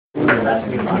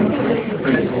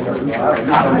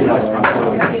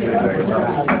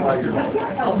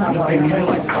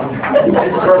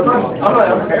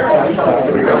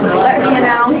me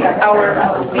announce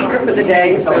our speaker for the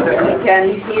day so that we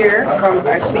can hear from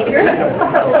our speaker.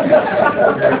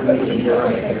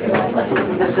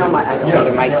 There's no mic. I don't need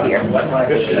a mic here.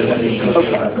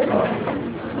 Okay.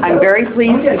 I'm very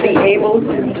pleased to be able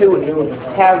to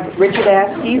have Richard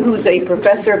Askey, who's a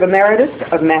professor of emeritus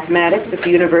of mathematics at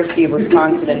the University of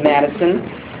Wisconsin in Madison,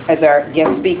 as our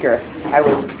guest speaker. I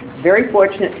was very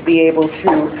fortunate to be able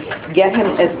to get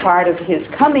him as part of his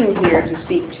coming here to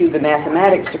speak to the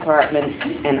mathematics department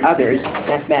and others,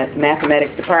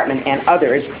 mathematics department and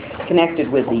others connected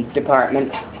with the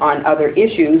department on other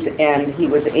issues, and he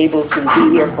was able to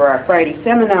be here for our Friday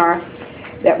seminar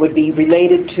that would be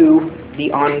related to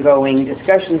the ongoing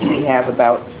discussions we have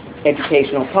about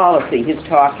educational policy. His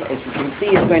talk, as you can see,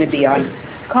 is going to be on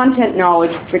content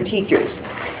knowledge for teachers.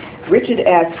 Richard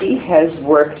Askey has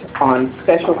worked on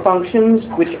special functions,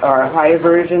 which are higher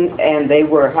versions, and they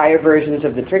were higher versions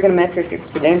of the trigonometric,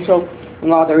 exponential, and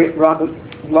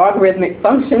logarithmic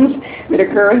functions that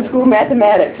occur in school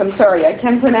mathematics. I'm sorry, I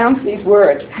can't pronounce these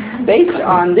words. Based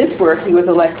on this work, he was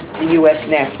elected to the U.S.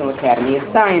 National Academy of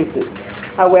Sciences.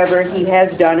 However, he has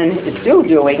done and is still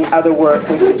doing other work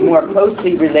which is more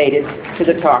closely related to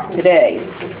the talk today.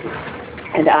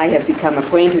 And I have become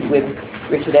acquainted with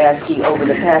Richard Askey over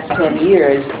the past 10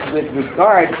 years with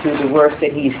regard to the work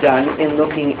that he's done in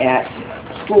looking at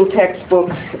school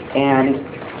textbooks and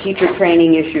teacher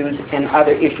training issues and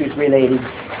other issues related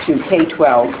to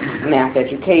K-12 math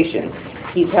education.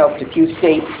 He's helped a few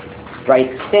states write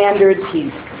standards.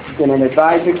 He's been an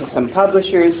advisor to some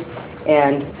publishers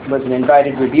and was an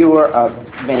invited reviewer of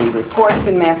many reports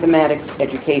in mathematics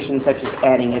education, such as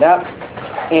Adding It Up,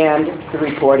 and the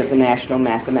report of the National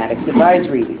Mathematics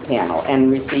Advisory Panel,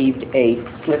 and received a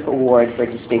Slip Award for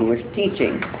Distinguished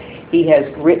Teaching. He has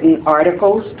written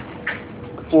articles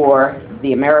for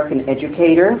the American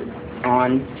Educator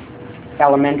on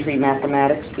elementary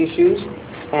mathematics issues,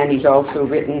 and he's also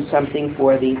written something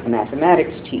for the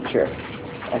Mathematics Teacher,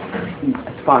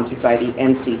 sponsored by the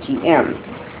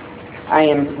NCTM. I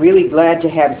am really glad to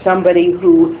have somebody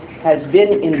who has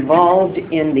been involved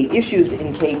in the issues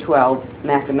in K-12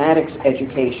 mathematics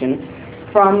education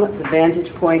from the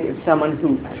vantage point of someone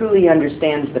who truly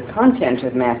understands the content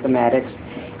of mathematics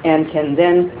and can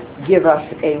then give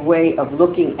us a way of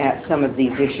looking at some of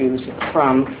these issues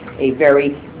from a very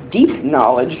deep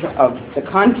knowledge of the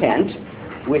content,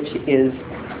 which is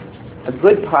a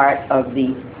good part of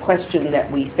the question that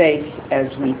we face as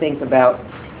we think about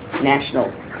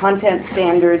national content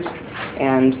standards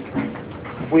and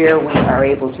where we are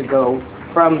able to go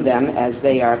from them as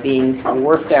they are being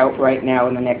worked out right now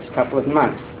in the next couple of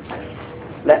months.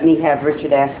 Let me have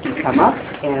Richard Askey come up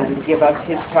and give us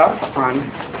his talk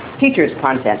on teachers'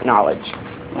 content knowledge.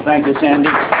 Well, thank you, Sandy.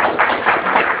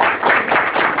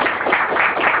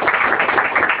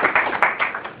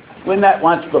 We met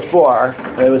once before.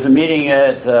 There was a meeting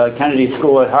at Kennedy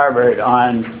School at Harvard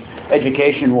on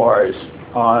education wars.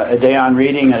 A day on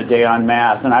reading and a day on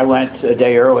math, and I went a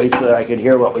day early so that I could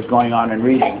hear what was going on in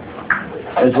reading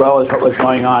as well as what was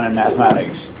going on in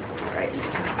mathematics.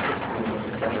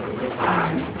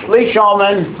 Lee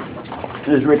Shulman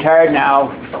is retired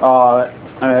now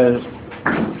as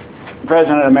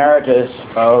President Emeritus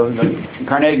of the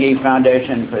Carnegie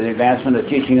Foundation for the Advancement of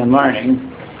Teaching and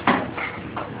Learning.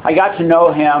 I got to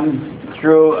know him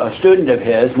through a student of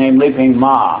his named Liping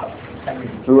Ma,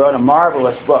 who wrote a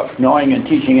marvelous book, Knowing and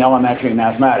Teaching Elementary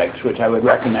Mathematics, which I would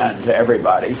recommend to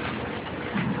everybody.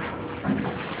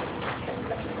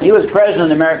 He was president of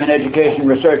the American Education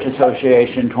Research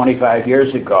Association 25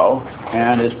 years ago,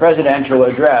 and his presidential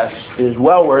address is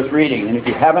well worth reading, and if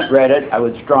you haven't read it, I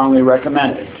would strongly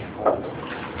recommend it.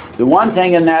 The one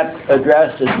thing in that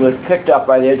address that was picked up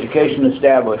by the education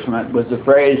establishment was the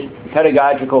phrase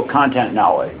pedagogical content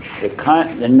knowledge,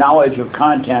 the knowledge of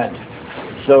content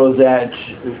so that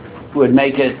would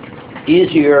make it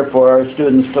easier for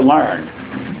students to learn.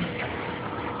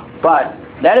 But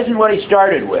that isn't what he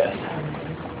started with.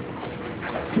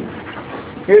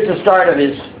 Here's the start of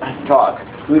his talk.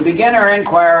 We begin our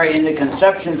inquiry into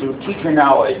conceptions of teacher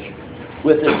knowledge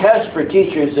with the tests for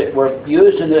teachers that were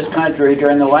used in this country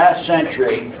during the last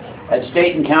century at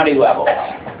state and county level.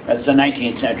 That's the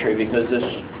 19th century because this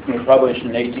was published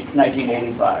in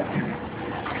 1985.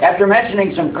 After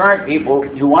mentioning some current people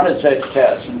who wanted such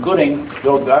tests, including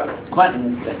Bill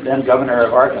Clinton, then governor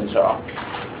of Arkansas,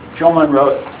 Shulman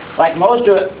wrote, like most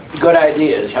good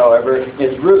ideas, however,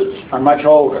 its roots are much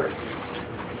older.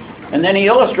 And then he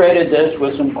illustrated this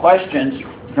with some questions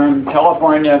from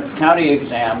California county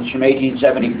exams from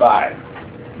 1875.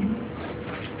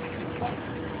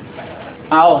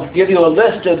 I'll give you a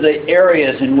list of the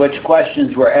areas in which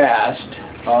questions were asked.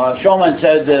 Shulman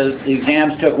said the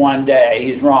exams took 1 day.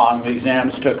 He's wrong. The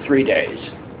exams took 3 days.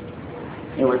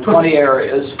 There were 20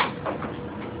 areas,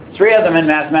 3 of them in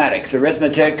mathematics: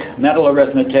 arithmetic, mental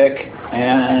arithmetic,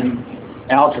 and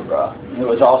algebra. There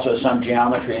was also some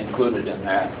geometry included in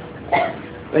that.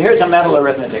 But here's a mental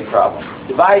arithmetic problem.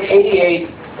 Divide 88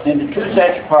 into 2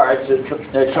 such parts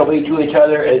that shall be to each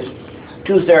other as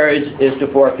 2/3 is to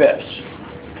 4/5.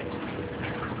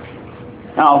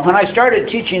 Now, when I started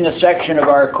teaching this section of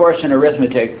our course in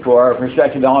arithmetic for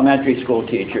prospective elementary school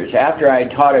teachers, after I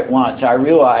taught it once, I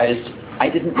realized I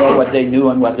didn't know what they knew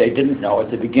and what they didn't know at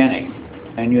the beginning.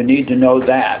 And you need to know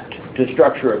that to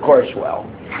structure a course well.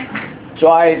 So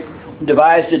I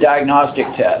devised a diagnostic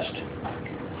test.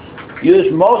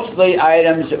 Used mostly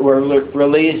items that were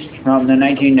released from the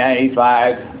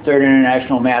 1995 Third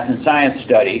International Math and Science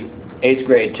Study, 8th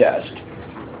grade test.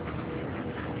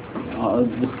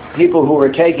 The people who were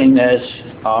taking this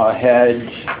all had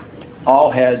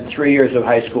 3 years of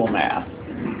high school math.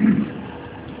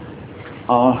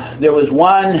 There was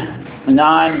one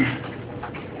non-Tim's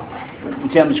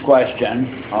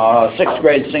question, 6th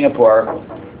grade Singapore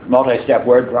multi-step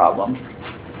word problem.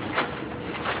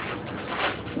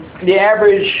 The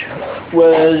average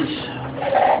was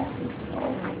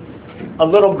a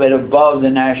little bit above the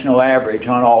national average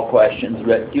on all questions,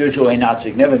 but usually not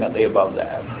significantly above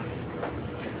that.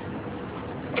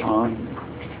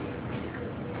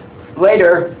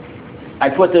 Later, I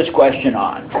put this question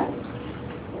on.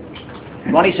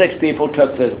 26 people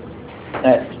took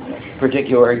that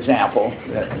particular example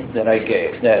that I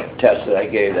gave, that test that I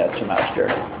gave that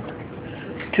semester.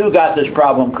 2 got this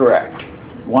problem correct.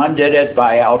 1 did it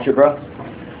by algebra,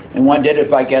 and 1 did it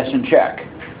by guess and check.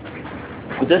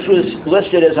 But this was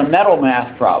listed as a mental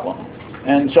math problem.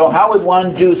 And so how would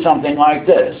one do something like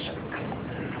this?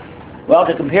 Well,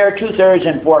 to compare 2/3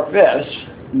 and 4/5,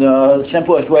 the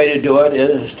simplest way to do it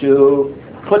is to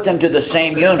put them to the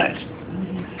same unit.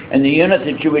 And the unit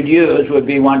that you would use would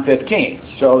be 1/15.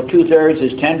 So 2/3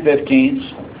 is 10/15,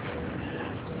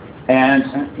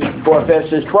 and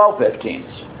 4/5 is 12/15.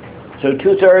 So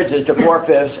 2/3 is to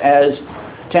 4/5 as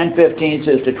 10/15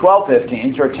 is to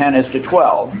 12/15, or 10 is to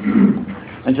 12.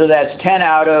 And so that's 10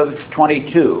 out of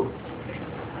 22.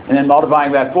 And then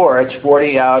multiplying by 4, it's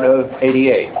 40 out of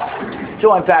 88.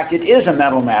 So in fact, it is a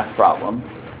mental math problem.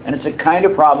 And it's a kind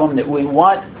of problem that we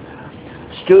want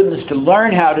students to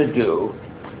learn how to do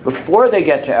before they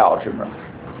get to algebra,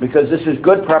 because this is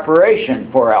good preparation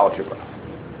for algebra.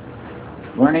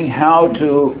 Learning how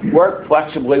to work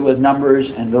flexibly with numbers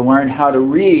and to learn how to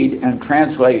read and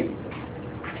translate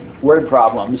word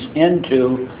problems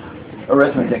into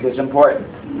arithmetic is important.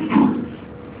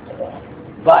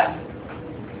 But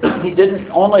he didn't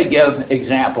only give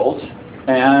examples,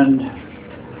 and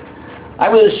I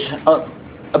was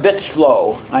a bit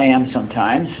slow. I am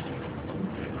sometimes.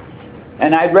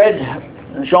 And I read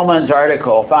Shulman's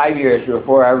article 5 years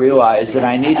before I realized that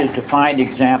I needed to find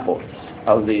examples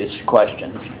of these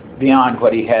questions beyond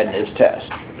what he had in his test,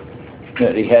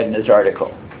 that he had in his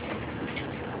article.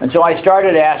 And so I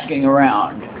started asking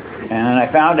around, and I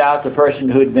found out the person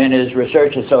who had been his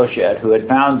research associate who had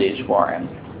found these for him.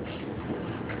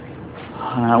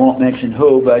 I won't mention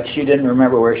who, but she didn't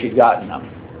remember where she'd gotten them.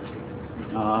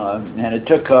 And it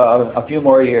took a few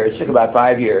more years, it took about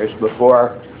 5 years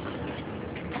before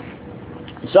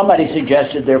somebody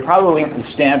suggested they're probably in the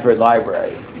Stanford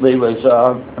Library. Lee was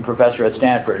a professor at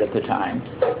Stanford at the time,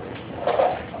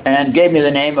 and gave me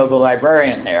the name of a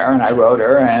librarian there, and I wrote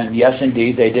her, and yes,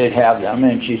 indeed, they did have them,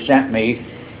 and she sent me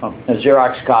a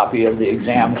Xerox copy of the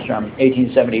exams from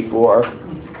 1874,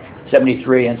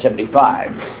 73, and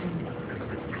 75.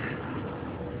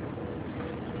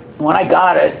 When I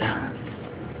got it,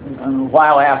 a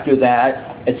while after that,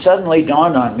 it suddenly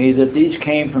dawned on me that these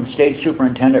came from state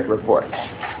superintendent reports.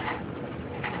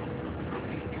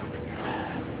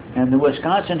 And the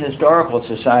Wisconsin Historical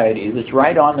Society, that's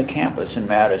right on the campus in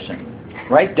Madison,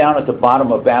 right down at the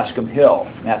bottom of Bascom Hill,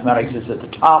 mathematics is at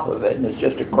the top of it, and it's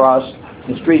just across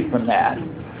the street from that,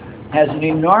 has an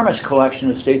enormous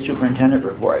collection of state superintendent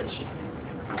reports,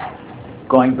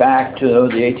 going back to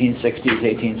the 1860s,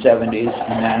 1870s,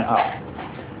 and then up.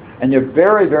 And they're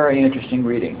very, very interesting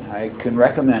reading. I can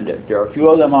recommend it. There are a few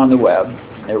of them on the web.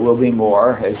 There will be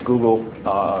more as Google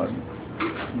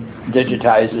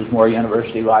digitizes more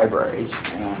university libraries.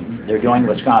 They're doing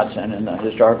Wisconsin, and the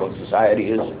Historical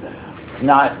Society is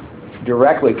not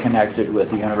directly connected with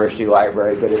the university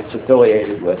library, but it's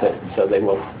affiliated with it, so they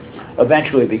will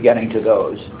eventually be getting to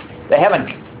those. They haven't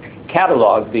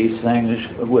cataloged these things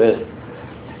with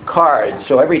cards,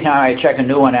 so every time I check a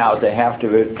new one out, they have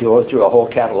to go through a whole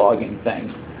cataloging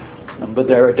thing. But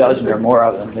there are a dozen or more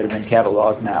of them that have been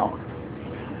cataloged now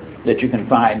that you can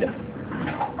find.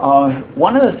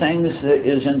 One of the things that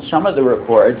is in some of the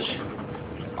reports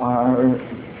are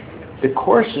the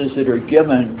courses that are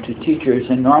given to teachers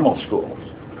in normal schools.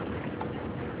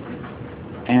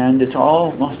 And it's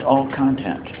almost all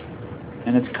content.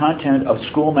 And it's content of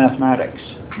school mathematics.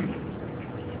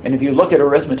 And if you look at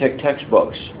arithmetic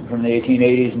textbooks from the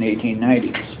 1880s and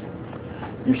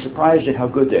 1890s, you're surprised at how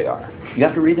good they are. You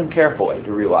have to read them carefully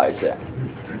to realize that.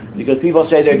 Because people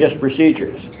say they're just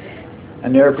procedures.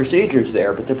 And there are procedures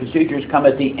there, but the procedures come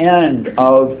at the end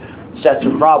of sets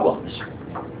of problems.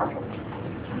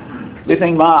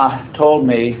 Li-Ping Ma told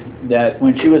me that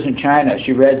when she was in China,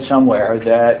 she read somewhere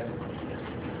that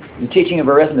the teaching of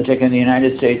arithmetic in the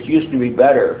United States used to be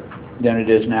better than it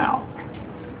is now.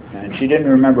 And she didn't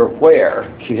remember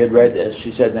where she had read this.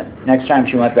 She said that next time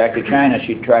she went back to China,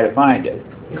 she'd try to find it.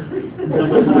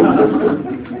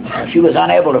 She was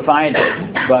unable to find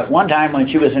it, but one time when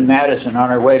she was in Madison on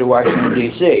her way to Washington,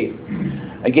 D.C.,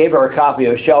 I gave her a copy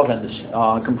of Shelton's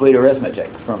Complete Arithmetic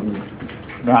from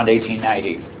around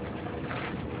 1890.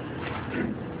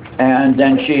 And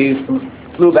then she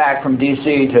flew back from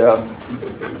D.C. to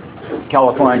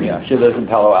California. She lives in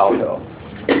Palo Alto.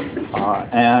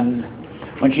 And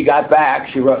when she got back,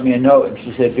 she wrote me a note and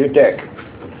she said, "Dear Dick,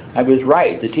 I was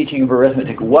right. The teaching of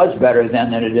arithmetic was better then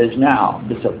than it is now.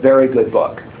 It's a very good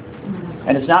book."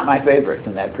 And it's not my favorite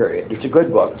in that period. It's a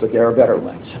good book, but there are better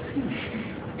ones.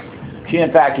 She,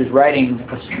 in fact, is writing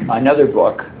another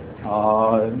book.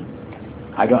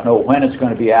 I don't know when it's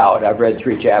going to be out. I've read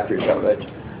 3 chapters of it.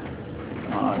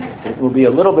 It will be a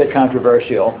little bit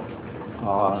controversial,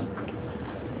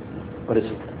 but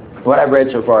what I've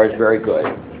read so far is very good,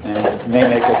 and it may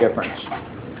make a difference.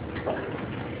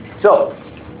 So,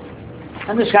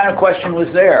 and this kind of question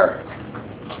was there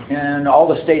in all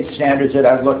the state standards that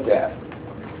I've looked at.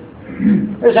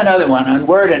 There's another one on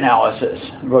word analysis,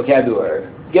 vocabulary.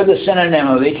 Give the synonym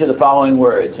of each of the following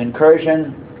words: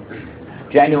 incursion,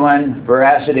 genuine,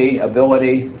 veracity,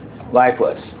 ability,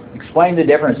 lifeless. Explain the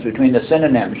difference between the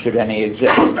synonyms, should any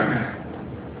exist.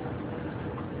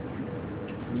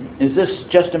 Is this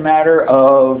just a matter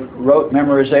of rote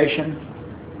memorization?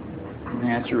 And the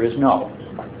answer is no.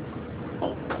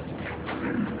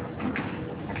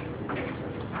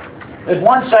 There's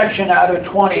one section out of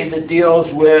 20 that deals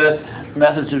with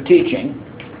methods of teaching.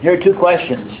 Here are 2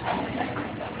 questions.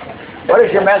 What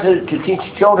is your method to teach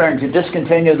children to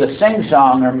discontinue the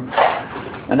sing-song or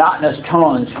monotonous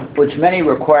tones which many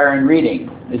require in reading?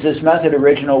 Is this method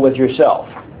original with yourself?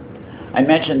 I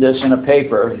mentioned this in a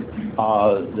paper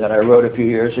that I wrote a few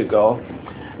years ago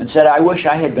and said I wish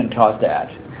I had been taught that,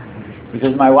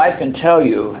 because my wife can tell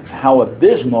you how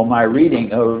abysmal my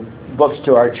reading of books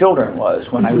to our children was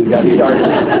when I got started.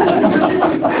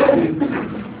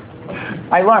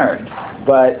 I learned,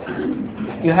 but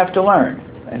you have to learn,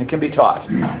 and it can be taught.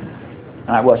 And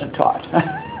I wasn't taught.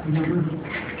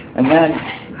 And then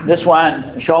this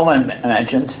one, Shulman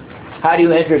mentioned, how do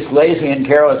you interest lazy and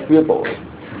careless pupils?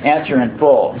 Answer in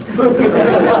full.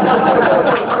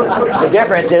 The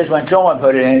difference is when Shulman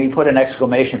put it in, he put an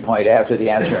exclamation point after the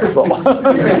answer in full.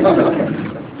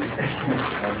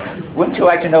 Wouldn't you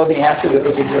like to know the answer that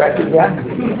was directed at?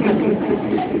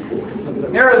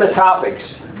 Here are the topics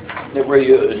that were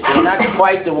used. They're not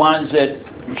quite the ones that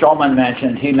Shulman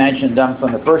mentioned. He mentioned them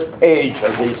from the first page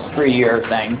of this 3-year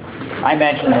thing. I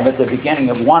mentioned them at the beginning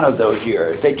of one of those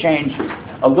years. They changed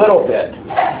a little bit.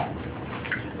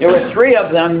 There were 3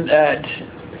 of them that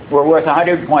were worth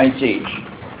 100 points each.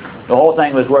 The whole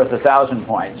thing was worth 1,000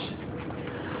 points.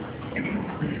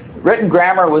 Written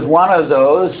grammar was one of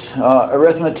those.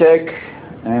 Arithmetic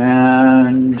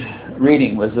and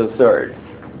reading was the third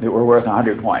that were worth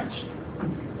 100 points.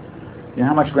 You know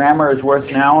how much grammar is worth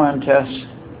now in tests?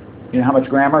 You know how much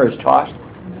grammar is taught?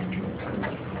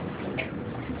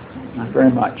 Not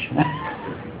very much.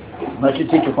 unless you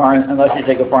take a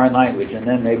foreign language, and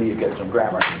then maybe you get some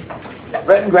grammar.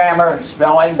 Written grammar,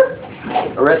 spelling,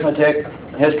 arithmetic,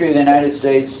 history of the United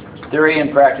States, theory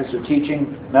and practice of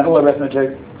teaching, mental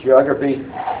arithmetic, geography,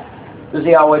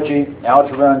 physiology,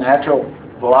 algebra, natural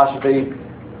philosophy,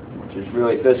 which is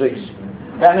really physics,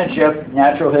 penmanship,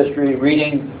 natural history,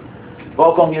 reading,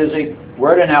 vocal music,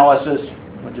 word analysis,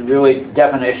 which is really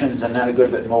definitions and then a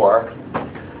good bit more,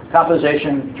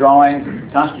 composition, drawing,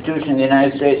 Constitution of the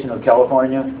United States and of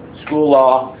California, school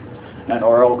law, and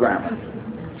oral grammar.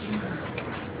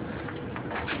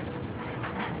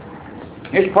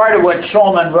 Here's part of what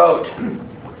Shulman wrote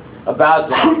about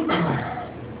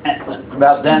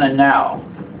then and now,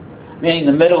 meaning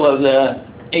the middle of the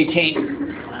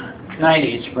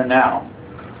 1890s for now.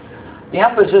 The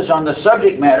emphasis on the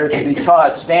subject matter to be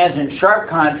taught stands in sharp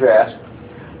contrast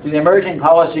to the emerging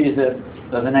policies of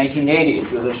the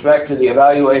 1980s with respect to the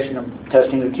evaluation and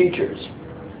testing of teachers.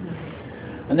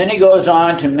 And then he goes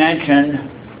on to mention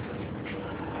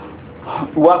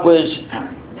what was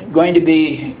going to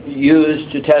be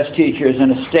used to test teachers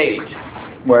in a state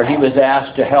where he was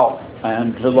asked to help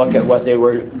and to look at what they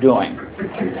were doing.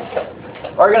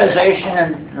 Organization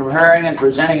and preparing and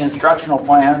presenting instructional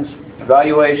plans,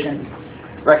 evaluation,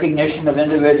 recognition of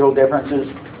individual differences,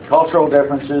 cultural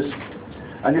differences,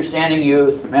 understanding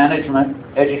youth, management,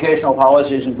 educational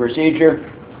policies and procedure.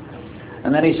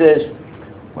 And then he says,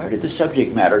 where did the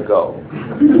subject matter go?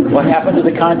 What happened to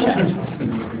the content?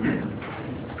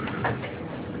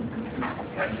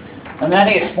 And then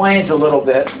he explains a little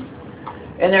bit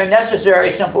in their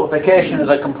necessary simplification of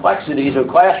the complexities of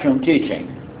classroom teaching.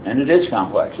 And it is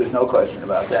complex, there's no question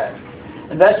about that.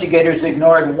 Investigators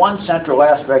ignored one central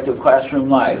aspect of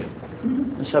classroom life,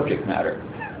 the subject matter.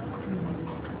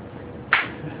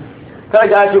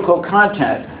 Pedagogical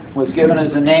content was given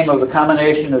as the name of a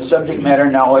combination of subject matter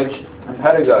knowledge and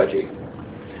pedagogy.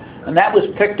 And that was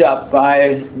picked up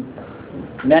by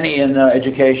many in the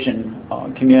education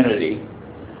community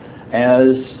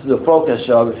as the focus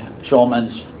of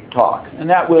Shulman's talk. And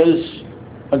that was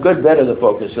a good bit of the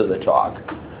focus of the talk.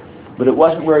 But it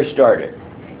wasn't where he started.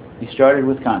 He started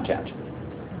with content.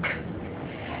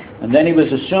 And then he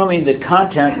was assuming that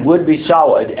content would be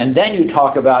solid, and then you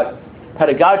talk about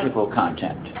pedagogical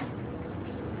content.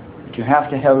 But you have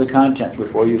to have the content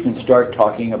before you can start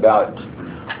talking about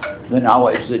the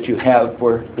knowledge that you have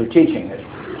for teaching it.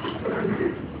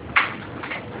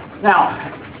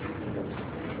 Now,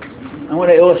 I want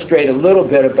to illustrate a little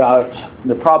bit about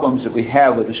the problems that we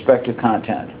have with respect to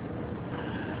content.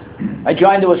 I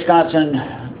joined the Wisconsin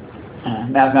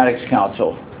Mathematics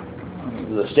Council,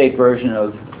 the state version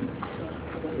of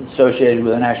associated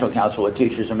with the National Council of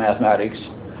Teachers of Mathematics,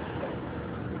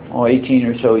 18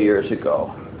 or so years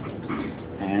ago.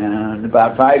 And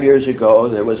about 5 years ago,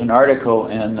 there was an article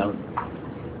in the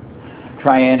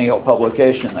triennial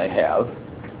publication they have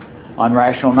on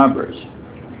rational numbers.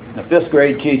 A fifth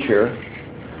grade teacher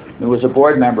who was a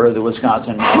board member of the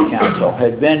Wisconsin Math Council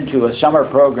had been to a summer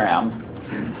program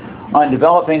on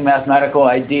developing mathematical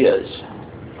ideas.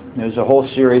 There's a whole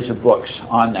series of books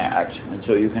on that, and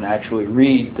so you can actually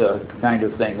read the kind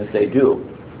of thing that they do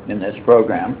in this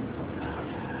program.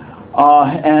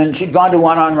 And she'd gone to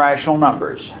one on rational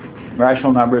numbers.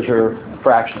 Rational numbers are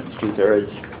fractions, 2/3,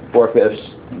 4/5,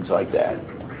 things like that.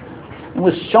 And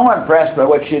was so impressed by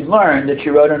what she'd learned that she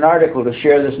wrote an article to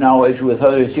share this knowledge with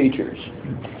other teachers.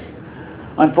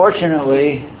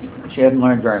 Unfortunately, she hadn't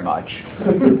learned very much.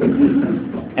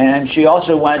 And she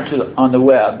also went on the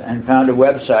web and found a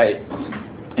website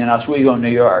in Oswego, New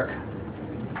York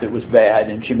that was bad,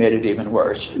 and she made it even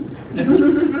worse.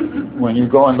 When you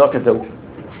go and look at the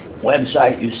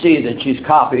website, you see that she's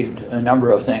copied a number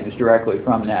of things directly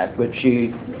from that, but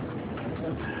she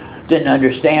didn't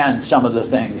understand some of the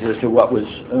things as to what was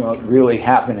really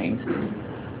happening.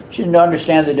 She didn't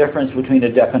understand the difference between a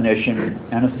definition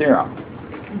and a theorem.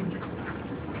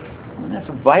 And that's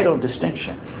a vital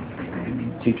distinction.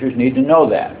 Teachers need to know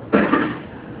that.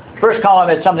 First column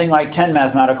had something like 10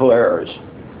 mathematical errors.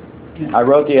 I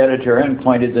wrote the editor and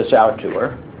pointed this out to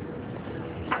her.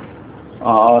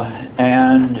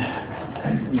 And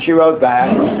she wrote back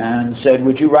and said,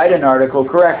 would you write an article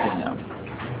correcting them?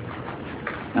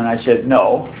 And I said,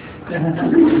 no.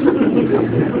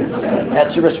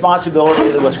 That's the responsibility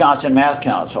of the Wisconsin Math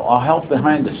Council. I'll help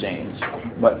behind the scenes,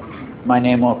 but my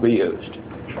name won't be used.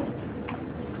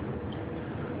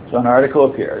 So an article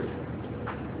appeared.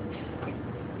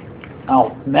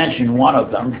 I'll mention one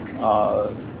of them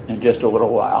in just a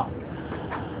little while.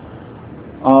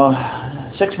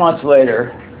 6 months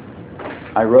later,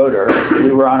 I wrote her.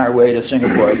 We were on our way to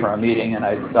Singapore for a meeting, and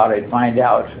I thought I'd find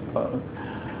out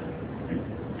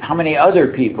how many other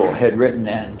people had written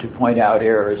in to point out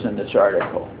errors in this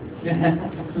article.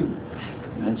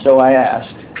 And so I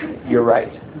asked, you're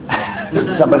right.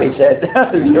 Somebody said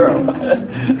 0.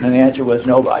 And the answer was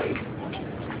nobody.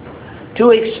 2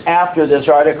 weeks after this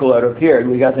article had appeared,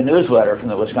 we got the newsletter from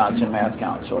the Wisconsin Math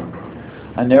Council.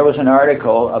 And there was an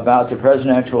article about the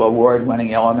Presidential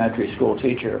Award-winning elementary school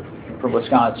teacher from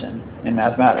Wisconsin in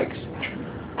mathematics.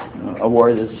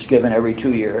 Award that's given every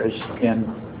 2 years in,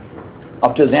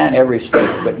 up to then, every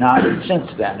state, but not since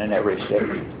then in every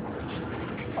state.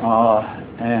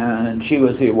 and she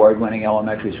was the award-winning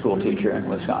elementary school teacher in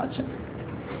Wisconsin.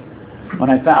 When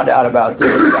I found out about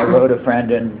this, I wrote a friend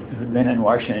who'd been in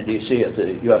Washington, D.C. at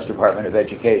the U.S. Department of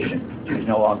Education. She's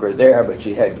no longer there, but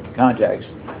she had contacts.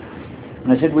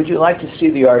 And I said, would you like to see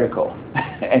the article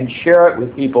and share it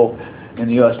with people in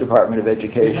the U.S. Department of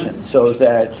Education so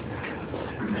that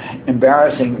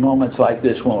embarrassing moments like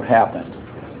this won't happen?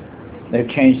 They've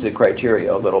changed the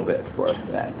criteria a little bit for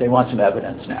that. They want some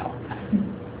evidence now.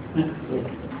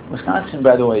 Wisconsin,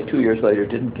 by the way, 2 years later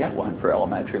didn't get one for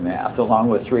elementary math, along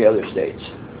with 3 other states.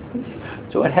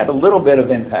 So it had a little bit of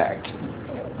impact.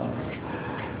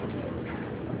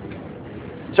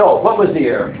 So what was the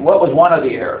error? What was one of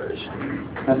the errors?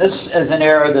 And this is an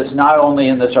error that's not only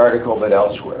in this article but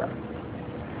elsewhere.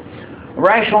 A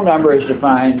rational number is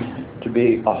defined to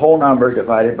be a whole number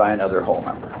divided by another whole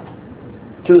number.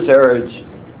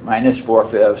 2/3 minus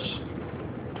 4/5,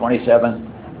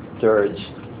 27/3.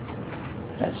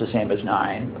 That's the same as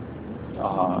 9.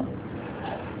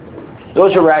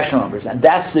 Those are rational numbers, and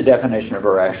that's the definition of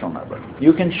a rational number.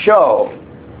 You can show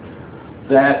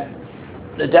that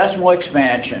the decimal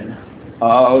expansion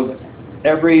of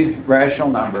every rational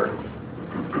number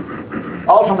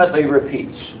ultimately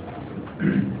repeats.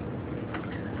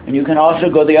 And you can also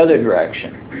go the other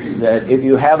direction, that if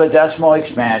you have a decimal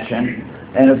expansion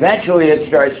and eventually it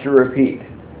starts to repeat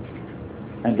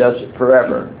and does it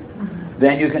forever,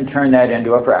 then you can turn that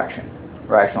into a fraction,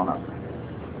 rational number.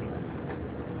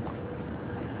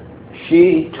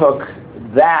 She took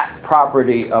that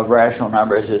property of rational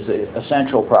numbers as the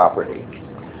essential property.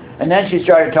 And then she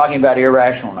started talking about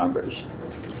irrational numbers.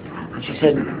 And she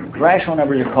said, rational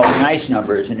numbers are called nice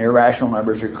numbers, and irrational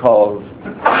numbers are called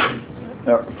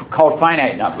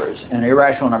finite numbers, and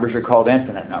irrational numbers are called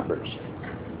infinite numbers.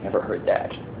 Never heard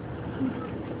that.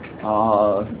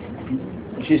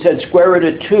 She said square root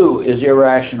of 2 is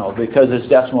irrational because its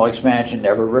decimal expansion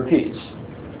never repeats.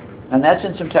 And that's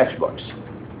in some textbooks.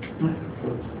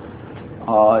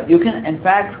 You can, in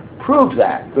fact, prove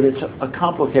that, but it's a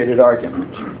complicated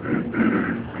argument.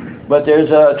 But there's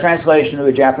a translation of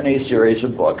a Japanese series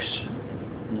of books,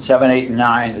 7, 8, and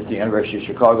 9, that the University of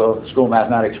Chicago School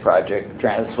Mathematics Project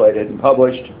translated and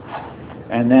published,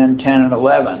 and then 10 and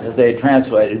 11 that they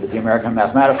translated that the American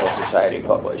Mathematical Society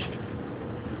published.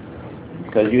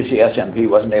 Because UCSMP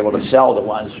wasn't able to sell the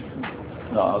ones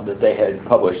that they had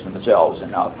published themselves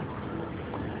enough.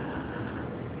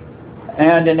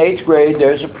 And in 8th grade,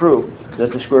 there's a proof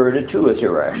that the square root of 2 is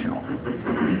irrational.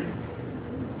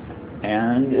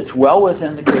 And it's well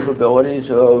within the capabilities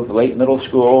of late middle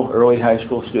school, early high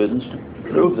school students to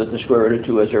prove that the square root of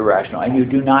 2 is irrational. And you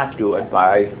do not do it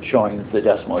by showing that the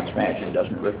decimal expansion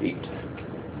doesn't repeat.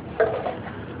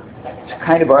 It's the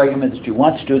kind of argument that you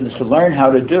want students to learn how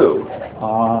to do.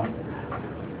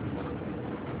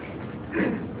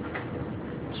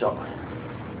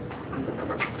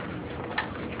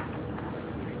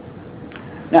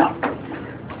 Now,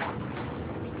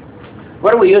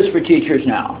 what do we use for teachers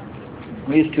now?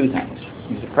 We use 2 things.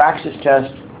 We use a praxis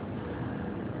test,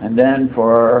 and then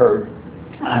for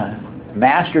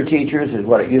master teachers is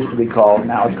what it used to be called.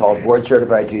 Now it's called board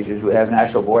certified teachers. We have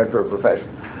National Board for Professional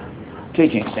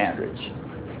Teaching Standards.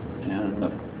 And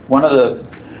one of the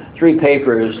 3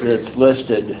 papers that's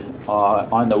listed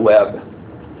on the web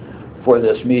for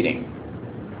this meeting,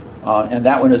 and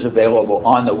that one is available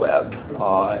on the web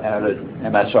at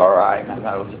MSRI,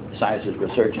 Mathematical Sciences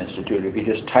Research Institute. If you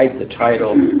just type the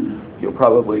title, you'll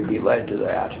probably be led to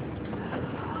that.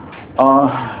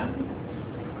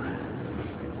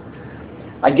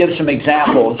 I give some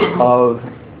examples of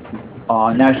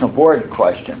National Board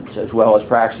questions as well as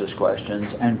praxis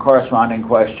questions and corresponding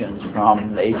questions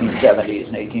from the 1870s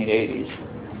and 1880s.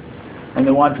 And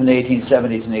the one from the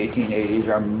 1870s and 1880s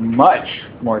are much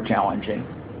more challenging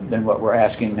than what we're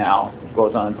asking now,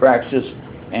 both on praxis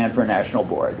and for National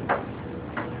Board.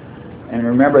 And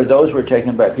remember, those were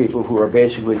taken by people who were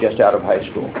basically just out of high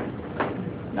school,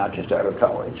 not just out of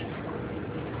college.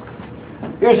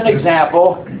 Here's an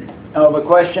example of a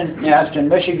question asked in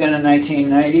Michigan in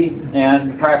 1990,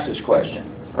 and praxis question.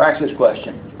 Praxis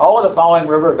question. All of the following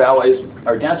river valleys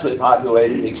are densely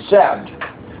populated except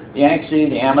the Yangtze,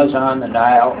 the Amazon, the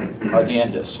Nile, or the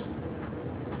Indus.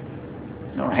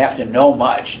 You don't have to know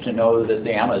much to know that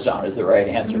the Amazon is the right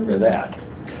answer for that.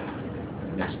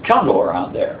 It's jungle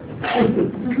around there.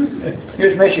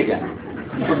 Here's Michigan.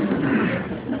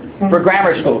 For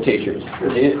grammar school teachers.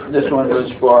 This one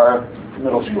was for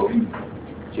middle school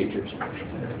teachers.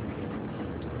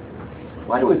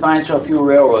 Why do we find so few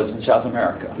railroads in South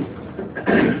America?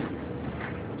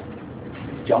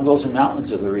 Jungles and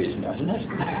mountains are the reason, isn't it?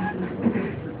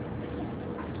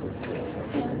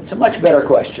 It's a much better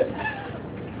question.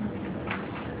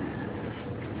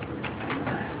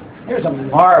 Here's a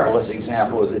marvelous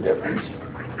example of the difference.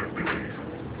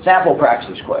 Sample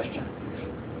praxis question.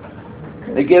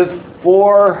 They give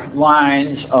 4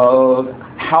 lines of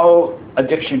how a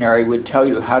dictionary would tell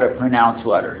you how to pronounce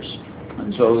letters.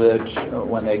 And so that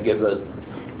when they give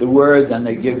the word, then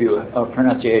they give you a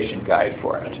pronunciation guide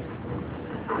for it.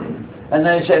 And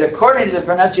then they said, according to the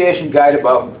pronunciation guide,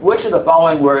 about which of the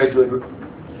following words would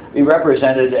be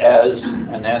represented as,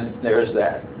 and then there's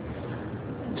that.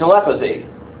 Telepathy.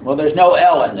 Well, there's no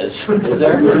L in this, is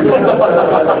there?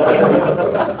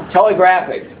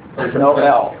 Telegraphic. There's no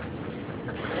L.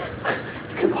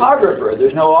 Topographer.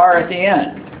 There's no R at the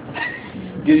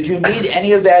end. Did you need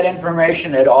any of that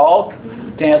information at all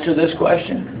to answer this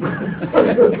question?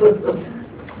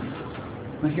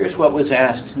 Well, here's what was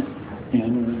asked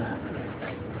in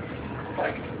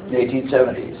the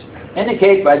 1870s.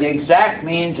 Indicate by the exact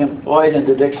means employed in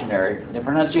the dictionary the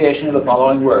pronunciation of the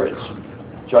following words.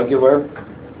 Jugular,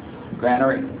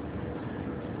 granary,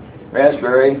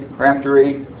 raspberry,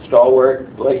 peremptory,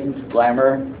 stalwart, blatant,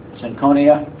 glamour,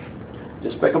 synconia,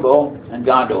 despicable, and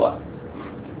gondola.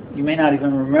 You may not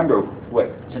even remember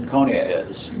what synconia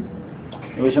is.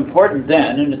 It was important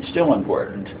then, and it's still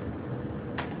important.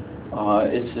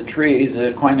 It's the tree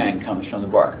the quinine comes from the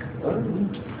bark.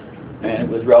 And it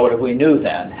was relatively new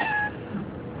then.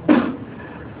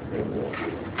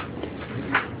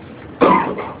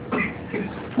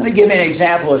 Let me give you an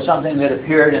example of something that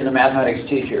appeared in the mathematics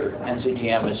teacher,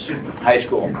 NCTM's high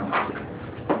school.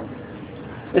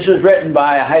 This was written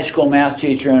by a high school math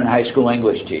teacher and a high school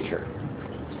English teacher.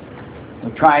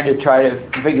 We're trying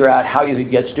to figure out how you could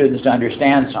get students to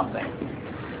understand something.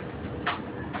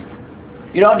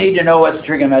 You don't need to know what the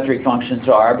trigonometric functions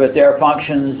are, but there are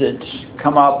functions that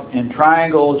come up in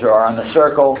triangles or on the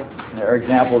circle. There are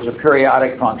examples of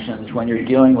periodic functions when you're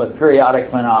dealing with periodic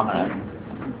phenomena.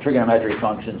 Trigonometric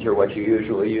functions are what you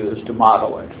usually use to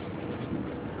model it.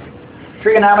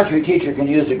 Trigonometry teacher can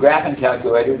use a graphing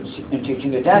calculator in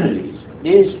teaching identities.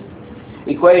 These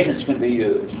equations can be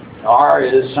used. R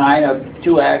is sine of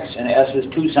 2x and S is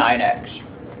 2 sine x.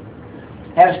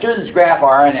 Have students graph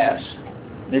R and S.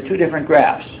 They're 2 different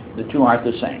graphs. The 2 aren't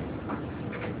the same.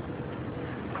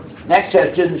 Next,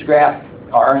 have students graph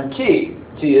R and T.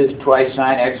 T is twice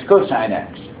sine x cosine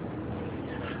x.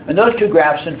 And those 2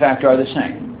 graphs, in fact, are the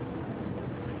same.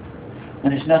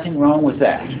 And there's nothing wrong with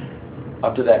that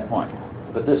up to that point.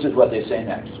 But this is what they say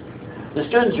next. The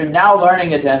students are now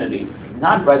learning identity,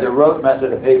 not by the rote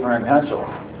method of paper and pencil,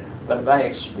 but by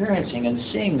experiencing and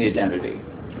seeing the identity.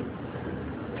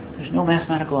 There's no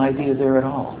mathematical idea there at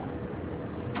all.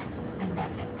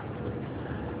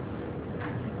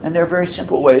 And there are very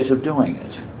simple ways of doing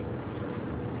it.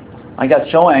 I got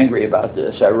so angry about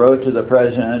this, I wrote to the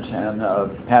president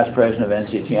and past president of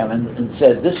NCTM and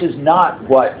said, this is not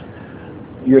what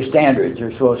your standards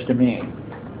are supposed to mean.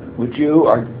 Would you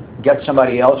or get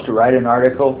somebody else to write an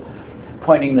article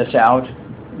pointing this out?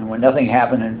 And when nothing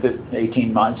happened in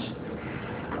 18 months,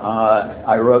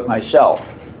 I wrote myself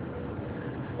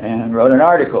and wrote an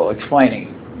article explaining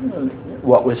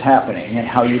what was happening and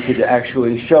how you could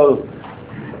actually show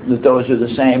that those are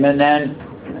the same. And then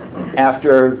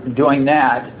after doing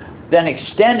that, then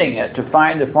extending it to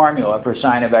find the formula for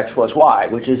sine of x plus y,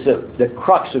 which is the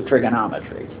crux of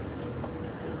trigonometry.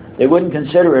 They wouldn't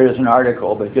consider it as an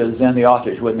article because then the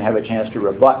authors wouldn't have a chance to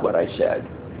rebut what I said.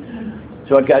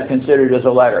 So it got considered as a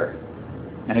letter,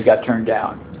 and it got turned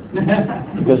down.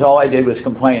 Because all I did was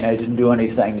complain. I didn't do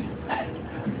anything.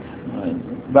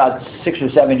 About 6 or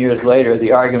 7 years later,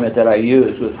 the argument that I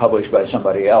used was published by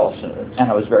somebody else, and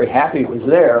I was very happy it was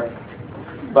there.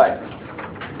 But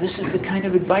this is the kind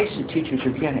of advice that teachers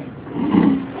are getting.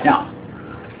 Now,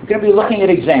 we're going to be looking at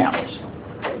exams.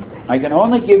 I can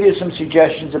only give you some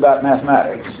suggestions about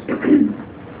mathematics.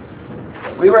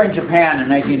 We were in Japan in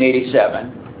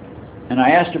 1987, and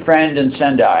I asked a friend in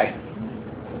Sendai,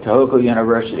 Tohoku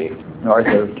University, north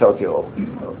of Tokyo,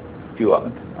 a few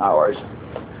hours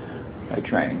by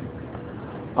train,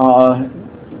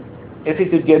 if he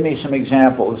could give me some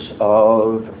examples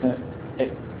of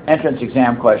entrance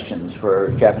exam questions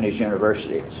for Japanese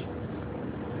universities.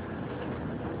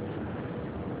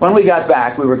 When we got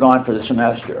back, we were gone for the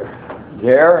semester.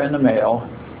 There in the mail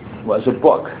was a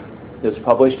book that's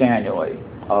published annually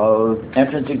of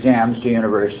entrance exams to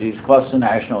universities plus the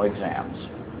national exams.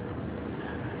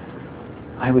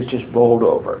 I was just bowled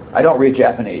over. I don't read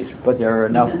Japanese, but there are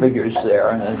enough figures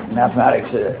there, and mathematics,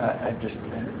 I just...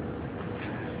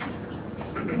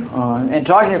 and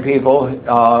talking to people,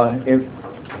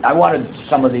 I wanted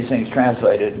some of these things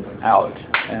translated out,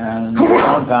 And the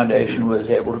Sloan Foundation was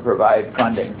able to provide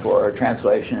funding for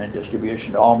translation and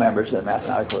distribution to all members of the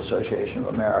Mathematical Association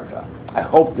of America. I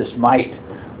hope this might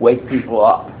wake people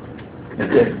up. It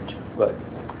didn't,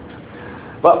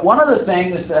 but one of the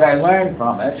things that I learned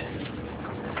from it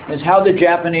is how the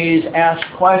Japanese ask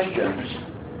questions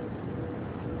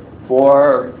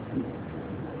for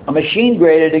a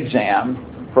machine-graded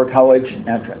exam for college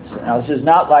entrance. Now, this is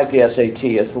not like the SAT.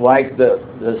 It's like the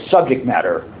subject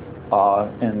matter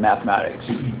in mathematics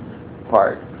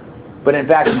part. But in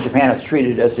fact, in Japan, it's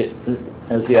treated as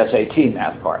the SAT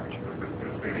math part.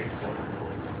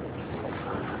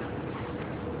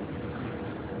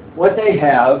 What they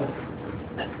have,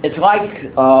 it's like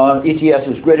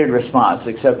ETS's gridded response,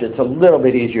 except it's a little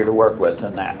bit easier to work with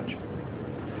than that.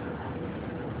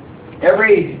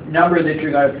 Every number that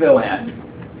you're going to fill in,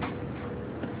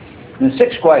 there's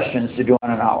 6 questions to do in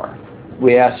an hour.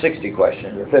 We ask 60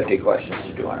 questions or 50 questions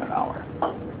to do in an hour.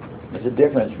 There's a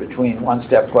difference between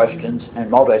one-step questions and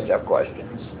multi-step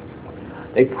questions.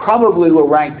 They probably will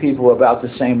rank people about the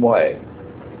same way,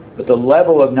 but the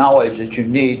level of knowledge that you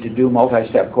need to do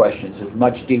multi-step questions is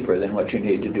much deeper than what you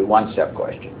need to do one-step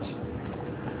questions.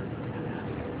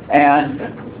 And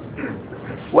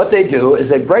what they do is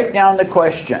they break down the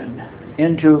question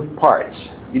into parts.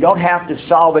 You don't have to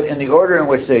solve it in the order in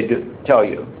which they tell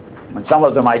you. And some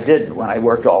of them I did when I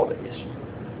worked all these.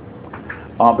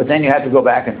 But then you have to go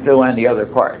back and fill in the other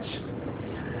parts.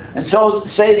 And so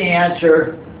say the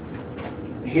answer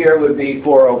here would be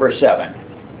 4/7.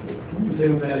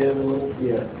 Zoom that in a little.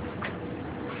 Yeah.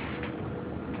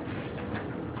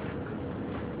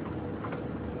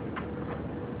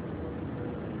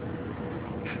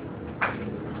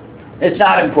 It's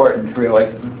not important,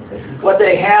 really. What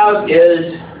they have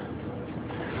is,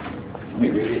 let me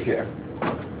read it here.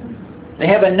 They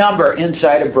have a number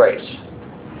inside a brace.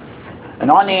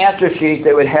 And on the answer sheet,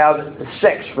 they would have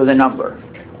 6 for the number.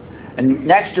 And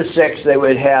next to 6, they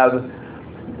would have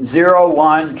 0,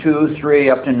 1, 2, 3,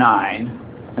 up to 9.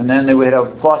 And then they would have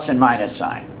a plus and minus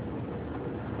sign.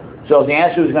 So if the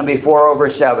answer was going to be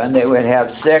 4/7, they would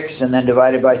have 6 and then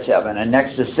divided by 7. And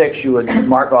next to 6, you would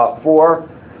mark off 4.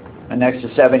 And next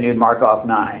to 7, you'd mark off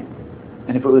 9.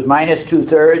 And if it was minus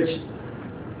 2/3,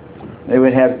 they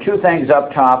would have 2 things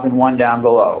up top and 1 down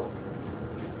below.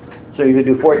 So you could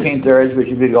do 14/3, but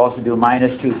you could also do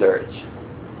minus 2/3.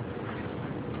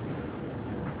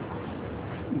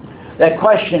 That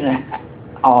question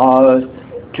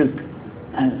to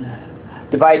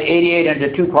divide 88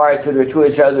 into 2 parts that are to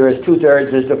each other as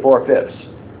 2/3 is to 4/5.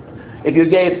 If you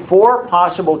gave 4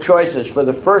 possible choices for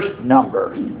the first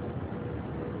number,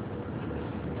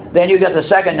 then you get the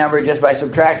second number just by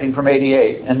subtracting from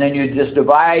 88, and then you just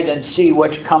divide and see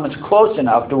which comes close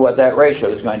enough to what that ratio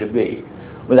is going to be,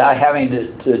 without having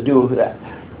to do that.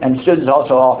 And students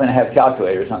also often have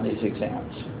calculators on these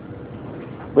exams.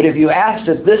 But if you asked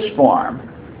it this form,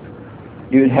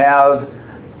 you'd have,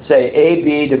 say,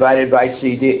 AB divided by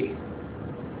CD.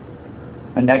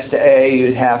 And next to A,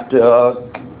 you'd have to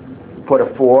put a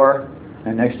 4,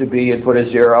 and next to B, you'd put a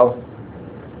 0.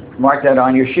 Mark that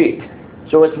on your sheet.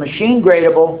 So it's machine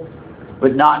gradable,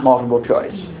 but not multiple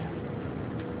choice.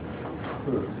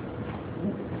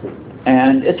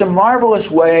 And it's a marvelous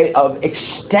way of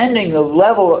extending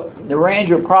the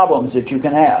range of problems that you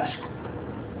can ask.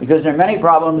 Because there are many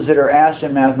problems that are asked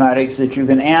in mathematics that you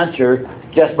can answer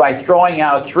just by throwing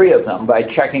out 3 of them, by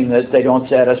checking that they don't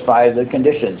satisfy the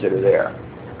conditions that are there,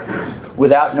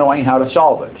 without knowing how to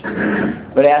solve it.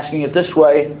 But asking it this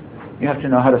way, you have to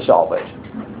know how to solve it.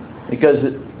 Because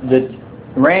the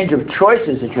range of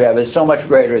choices that you have is so much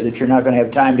greater that you're not going to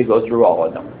have time to go through all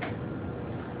of them.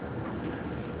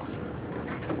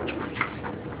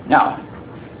 Now,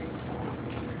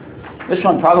 this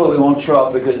one probably won't show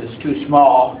up because it's too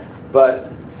small,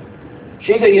 but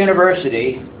Shiga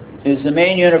University is the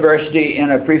main university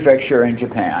in a prefecture in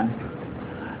Japan.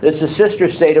 It's a sister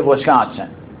state of Wisconsin.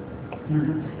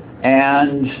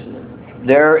 And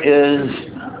there is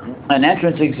an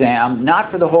entrance exam,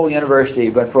 not for the whole university,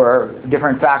 but for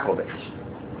different faculties.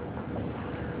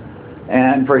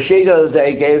 And for Shiga,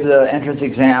 they gave the entrance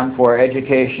exam for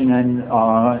education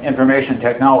and information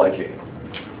technology.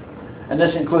 And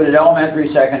this included elementary,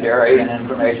 secondary, and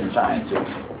information sciences.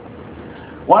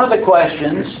 One of the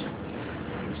questions,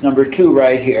 it's number 2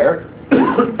 right here.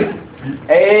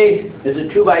 A is a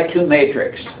 2x2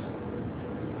 matrix.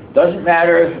 Doesn't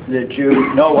matter that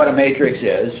you know what a matrix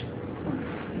is.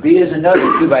 B is another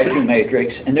 2x2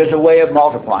 matrix, and there's a way of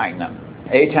multiplying them.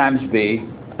 A times B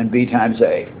and B times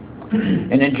A.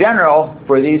 And in general,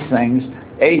 for these things,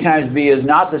 A times B is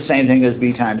not the same thing as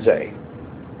B times A.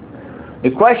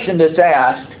 The question that's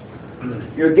asked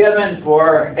you're given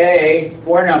for A,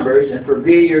 4 numbers, and for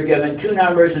B, you're given 2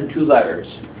 numbers and 2 letters.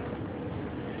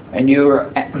 And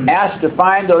you're asked to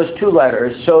find those 2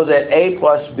 letters so that A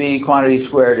plus B quantity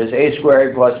squared is A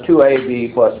squared plus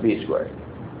 2AB plus B squared.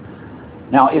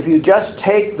 Now, if you just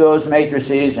take those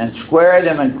matrices and square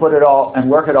them and put it all and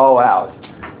work it all out,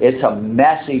 it's a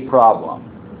messy problem.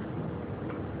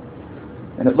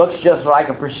 And it looks just like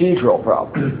a procedural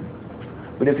problem.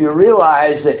 But if you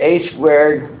realize that A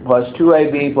squared plus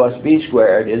 2AB plus B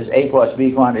squared is A plus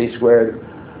B quantity squared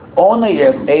only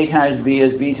if A times B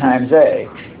is B times A,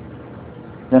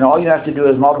 then all you have to do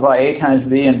is multiply A times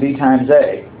B and B times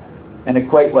A and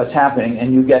equate what's happening,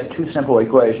 and you get 2 simple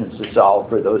equations to solve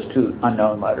for those 2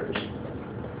 unknown letters.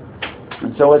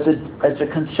 And so it's a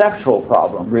conceptual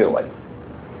problem, really.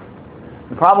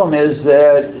 The problem is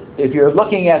that if you're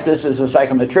looking at this as a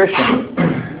psychometrician,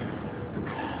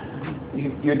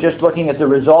 you're just looking at the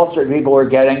results that people are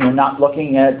getting. You're not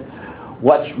looking at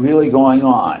what's really going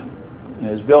on.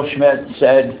 As Bill Schmidt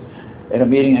said at a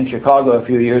meeting in Chicago a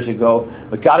few years ago,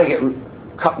 we've got to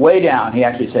cut way down. He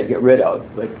actually said get rid of,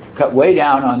 but cut way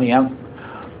down on the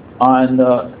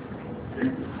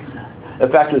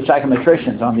effect of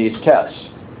psychometricians on these tests.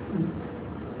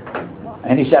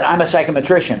 And he said, I'm a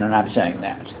psychometrician, and I'm saying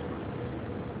that.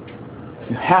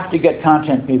 You have to get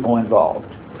content people involved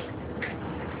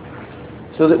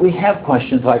so that we have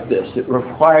questions like this that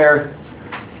require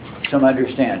some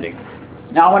understanding.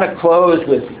 Now I want to close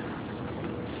with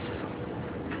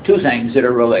 2 things that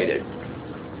are related.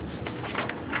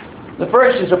 The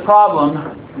first is a problem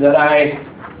that I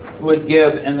would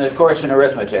give in the course in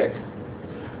arithmetic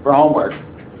for homework.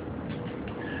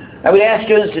 I would ask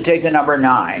students to take the number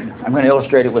 9. I'm going to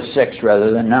illustrate it with 6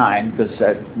 rather than 9 because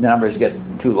the numbers get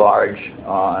too large,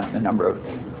 the number of...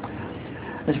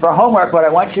 As for homework, what I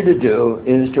want you to do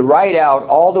is to write out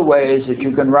all the ways that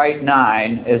you can write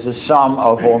 9 as a sum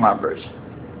of whole numbers.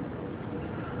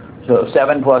 So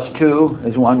 7 plus 2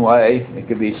 is one way. It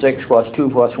could be 6 plus 2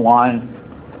 plus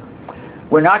 1.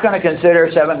 We're not going to consider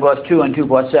 7 plus 2 and 2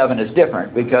 plus 7 as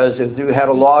different, because if you had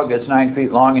a log that's 9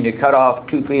 feet long and you cut off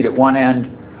 2 feet at one end,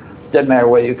 it doesn't matter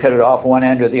whether you cut it off one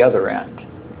end or the other end.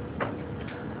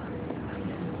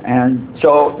 And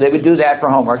so they would do that for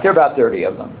homework. There are about 30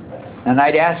 of them. And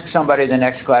I'd ask somebody the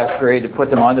next class period to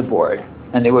put them on the board,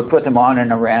 and they would put them on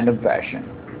in a random fashion.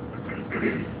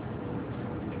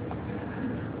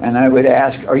 And I would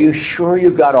ask, are you sure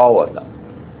you've got all of them?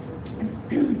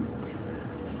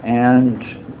 And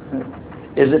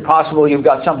is it possible you've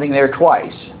got something there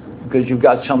twice? Because you've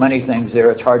got so many things there,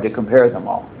 it's hard to compare them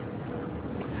all.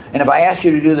 And if I asked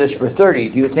you to do this for 30,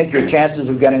 do you think your chances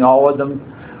of getting all of them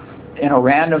in a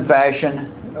random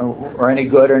fashion are any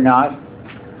good or not?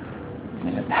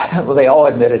 Well, they all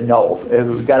admitted no. If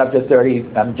we got up to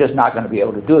 30, I'm just not going to be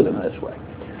able to do them this way.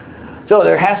 So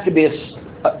there has to be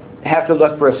have to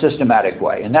look for a systematic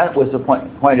way, and that was the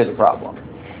point of the problem.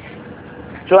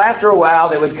 So after a while,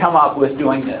 they would come up with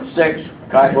doing this: 6,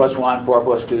 5 plus 1, 4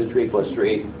 plus 2, 3 plus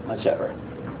 3, etc.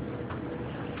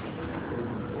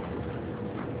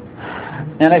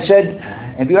 And I said,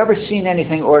 have you ever seen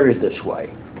anything ordered this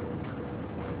way?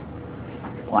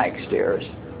 Blank stares.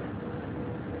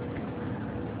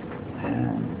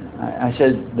 And I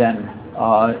said then,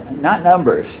 not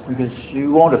numbers, because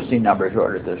you won't have seen numbers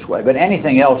ordered this way, but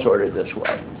anything else ordered this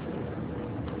way.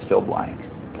 Still blank.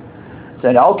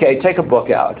 Said, okay, take a book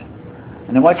out,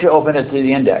 and I want you to open it to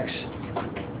the index,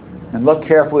 and look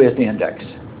carefully at the index.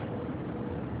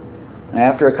 And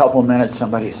after a couple of minutes,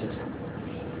 somebody says,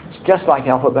 it's just like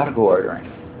alphabetical ordering.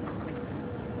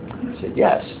 I said,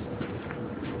 yes.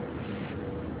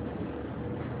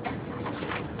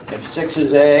 If 6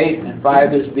 is A and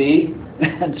 5 is B,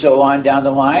 and so on down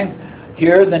the line,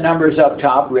 here are the numbers up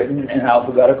top written in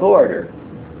alphabetical order.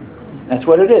 That's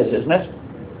what it is, isn't it?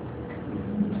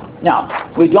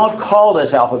 Now, we don't call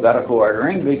this alphabetical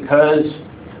ordering because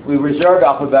we reserve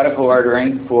alphabetical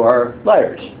ordering for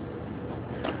letters.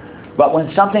 But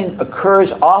when something occurs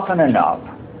often enough,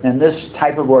 and this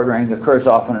type of ordering occurs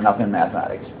often enough in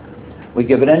mathematics, we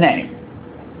give it a name.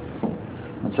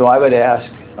 And so I would ask,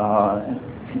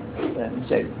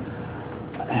 say,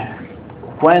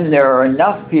 when there are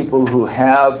enough people who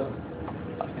have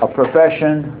a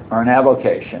profession or an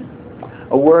avocation,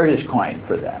 a word is coined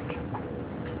for that.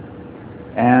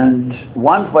 And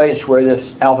one place where this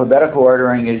alphabetical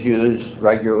ordering is used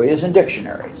regularly is in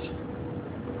dictionaries.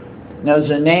 There's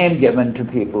a name given to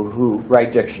people who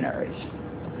write dictionaries.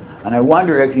 And I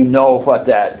wonder if you know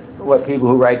what people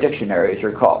who write dictionaries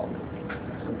are called.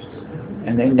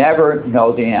 And they never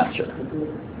know the answer.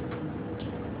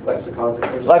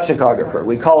 Lexicographer. Lexicographer.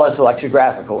 We call this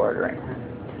lexicographical ordering.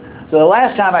 So the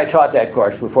last time I taught that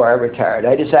course before I retired,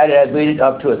 I decided I'd lead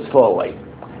up to it slowly.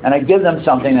 And I'd give them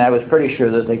something that I was pretty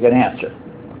sure that they could answer.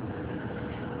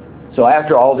 So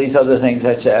after all these other things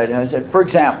I said, for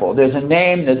example, there's a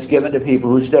name that's given to people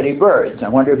who study birds. I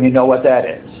wonder if you know what that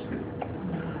is.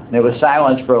 And there was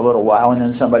silence for a little while, and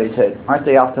then somebody said, aren't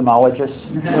they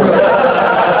ophthalmologists?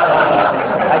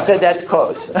 I said, that's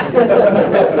close.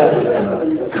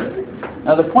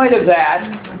 Now the point of that,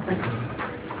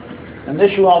 and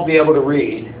this you won't be able to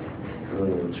read,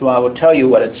 so I will tell you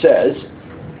what it says.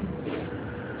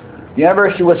 The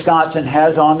University of Wisconsin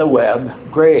has on the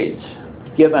web grades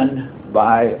given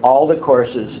by all the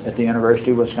courses at the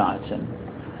University of Wisconsin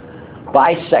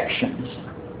by sections.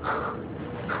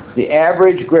 The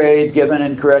average grade given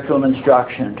in curriculum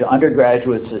instruction to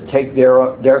undergraduates that take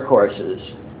their courses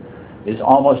is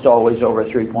almost always over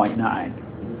 3.9.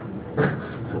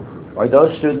 Are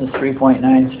those students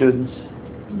 3.9 students?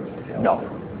 No.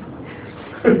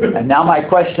 And now my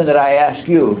question that I ask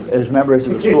you as members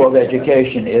of the School of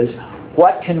Education is,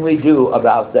 what can we do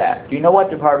about that? Do you know what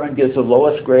department gives the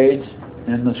lowest grades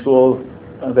in the School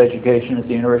of Education at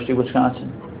the University of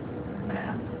Wisconsin?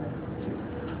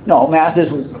 No, math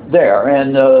isn't there,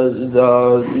 and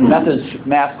the methods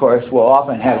math course will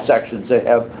often have sections that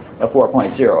have a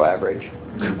 4.0 average.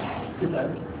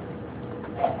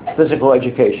 Physical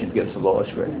education gives the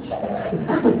lowest grades.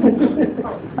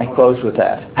 I close with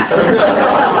that.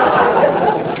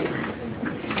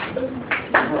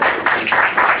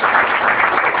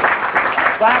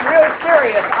 But I'm real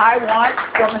serious.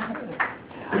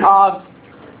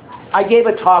 I gave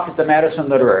a talk at the Madison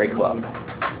Literary Club.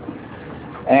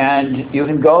 And you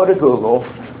can go to Google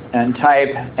and type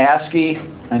Askey,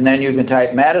 and then you can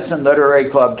type Madison Literary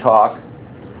Club talk,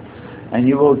 and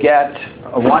you will get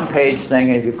a one-page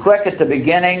thing. If you click at the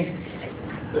beginning,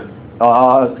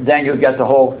 then you'll get the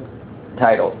whole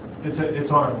title.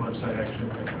 It's on our website, actually.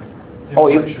 Oh,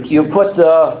 you put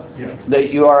the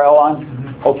URL on?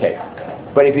 Mm-hmm. Okay.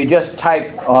 But if you just type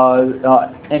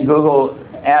in Google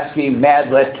Askey Mad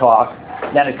Lit Talk,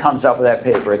 then it comes up with that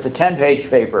paper. It's a 10-page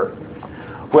paper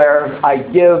where I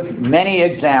give many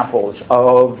examples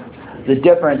of the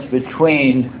difference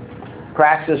between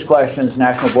praxis questions,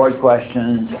 national board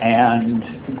questions, and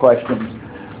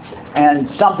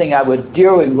something I would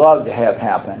dearly love to have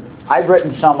happen. I've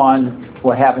written some on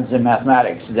what happens in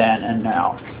mathematics then and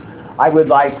now. I would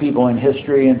like people in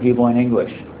history and people in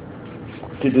English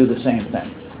to do the same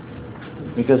thing,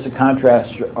 because the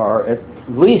contrasts are at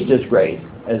least as great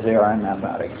as they are in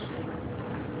mathematics.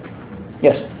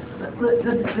 Yes? This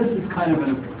is kind of an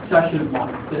obsession of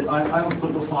mine, that I'm a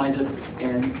political scientist,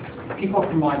 and people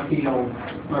from my field,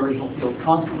 my original field,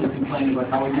 constantly complain about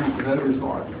how ignorant the voters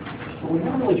are. But we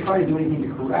don't really try to do anything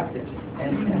to correct it.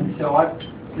 And so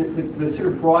the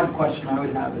sort of broad question I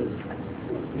would have is,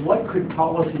 what could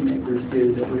policymakers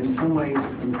do that would in some ways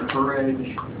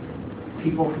encourage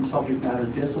people from subject matter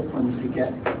disciplines to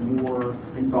get more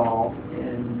involved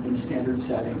in standard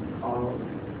setting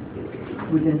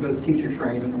within both teacher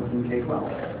training and within K-12?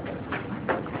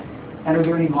 And are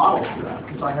there any models for that?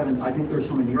 Because I think there's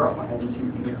some in Europe. I haven't seen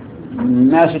them here.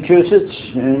 Massachusetts,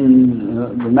 in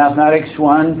the mathematics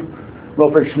one,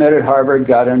 Wilford Schmidt at Harvard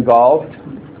got involved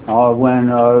when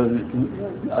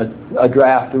a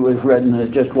draft was written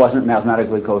that just wasn't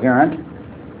mathematically coherent.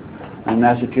 And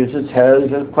Massachusetts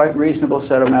has a quite reasonable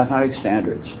set of mathematics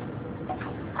standards.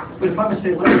 But if I'm a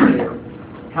state legislator,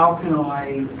 how can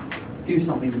I do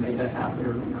something to make that happen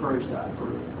or encourage that?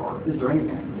 Or is there anything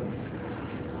I can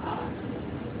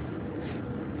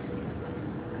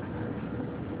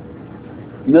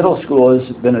do? Middle school has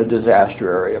been a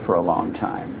disaster area for a long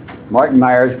time. Martin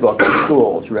Meyer's book,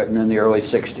 Schools, written in the early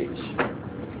 60s,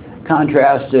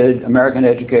 contrasted American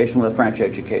education with French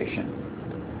education.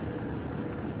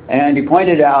 And he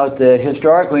pointed out that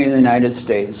historically in the United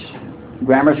States,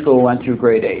 grammar school went through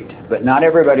grade 8, but not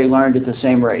everybody learned at the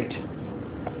same rate.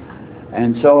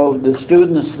 And so the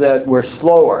students that were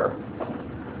slower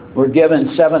were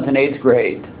given 7th and 8th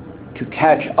grade to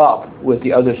catch up with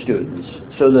the other students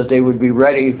so that they would be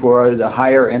ready for the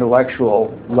higher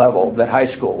intellectual level that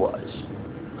high school was.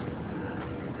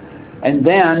 And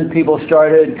then people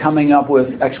started coming up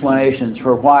with explanations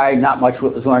for why not much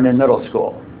was learned in middle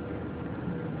school.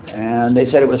 And they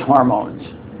said it was hormones.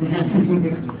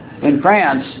 In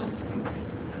France,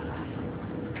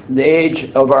 the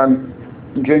age of our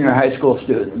junior high school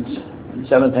students,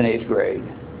 7th and 8th grade,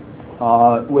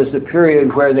 was the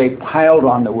period where they piled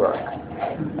on the work.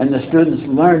 And the students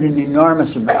learned an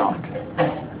enormous amount.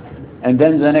 And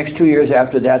then the next 2 years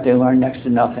after that, they learned next to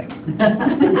nothing.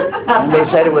 And they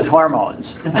said it was hormones.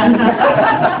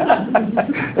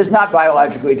 It's not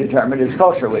biologically determined, it's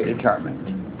culturally determined.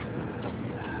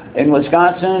 In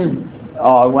Wisconsin,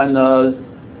 when the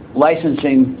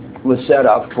licensing was set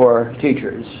up for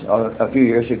teachers a few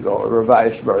years ago, a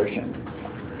revised version,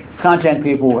 content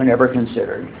people were never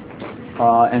considered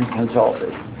and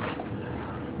consulted.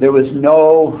 There was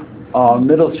no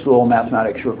middle school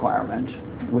mathematics requirement.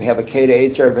 We have a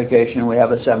K-8 certification, we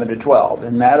have a 7 to 12.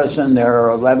 In Madison, there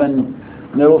are 11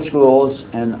 middle schools,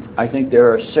 and I think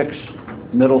there are 6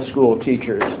 middle school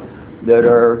teachers that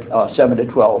are 7 to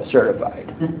 12 certified.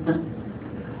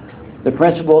 The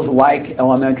principals like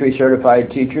elementary certified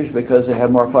teachers because they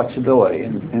have more flexibility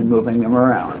in moving them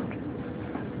around.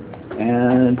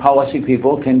 And policy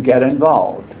people can get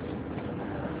involved.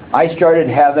 I started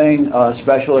having a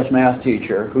specialist math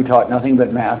teacher who taught nothing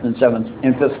but math in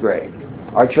 5th grade.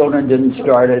 Our children didn't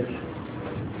start it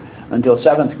until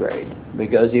 7th grade,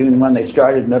 because even when they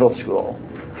started middle school,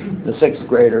 the 6th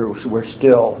graders were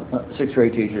still, 6th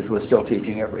grade teachers were still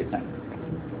teaching everything.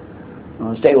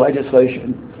 State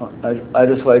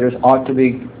legislators ought to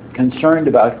be concerned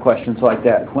about questions like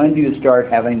that. When do you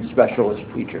start having specialist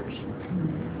teachers?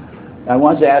 I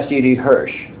once asked E.D.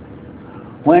 Hirsch,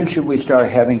 when should we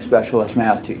start having specialist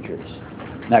math teachers?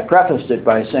 And I prefaced it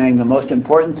by saying the most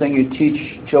important thing you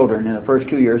teach children in the first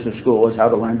 2 years of school is how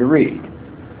to learn to read.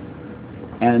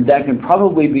 And that can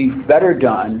probably be better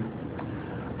done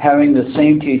having the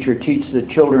same teacher teach the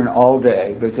children all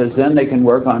day, because then they can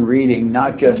work on reading,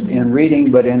 not just in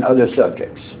reading, but in other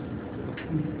subjects.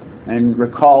 And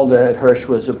recall that Hirsch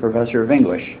was a professor of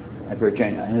English at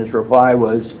Virginia, and his reply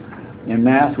was, in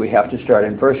math, we have to start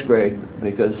in 1st grade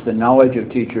because the knowledge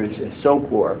of teachers is so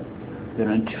poor that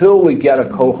until we get a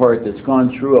cohort that's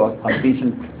gone through a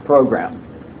decent program,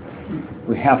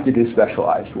 we have to do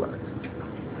specialized work.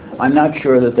 I'm not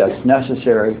sure that that's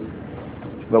necessary,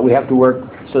 but we have to work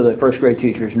so that 1st grade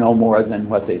teachers know more than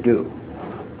what they do.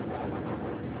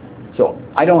 So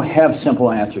I don't have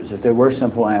simple answers, if there were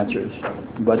simple answers,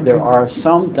 but there are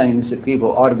some things that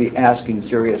people ought to be asking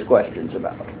serious questions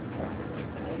about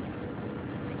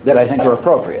that I think are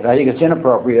appropriate. I think it's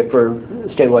inappropriate for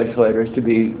state legislators to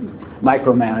be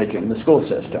micromanaging the school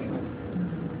system.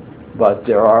 But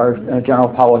there are general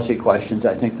policy questions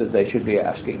I think that they should be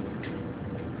asking.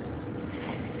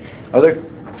 Other?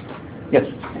 Yes?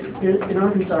 In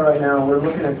Arkansas right now, we're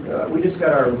looking at, we just got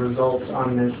our results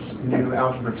on this new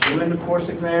Algebra 2 end of course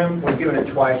exam. We've given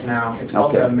it twice now. It's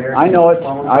called the American I know it.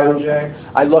 Project.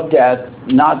 I looked at,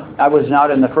 I was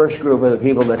not in the first group of the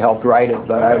people that helped write it,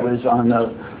 but I was on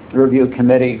the review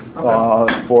committee for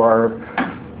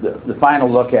the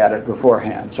final look at it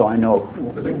beforehand, so I know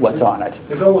what's on it.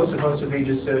 The goal was supposed to be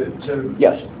just to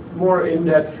yes. more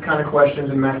in-depth kind of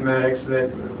questions in mathematics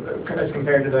that, as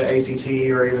compared to the ACT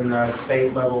or even the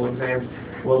state level exams.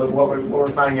 Well, what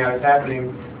we're finding out is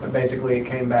happening, basically it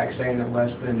came back saying that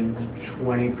less than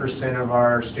 20% of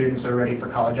our students are ready for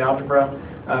college algebra.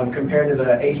 Compared to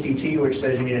the ACT, which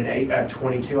says you need an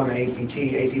 22 on the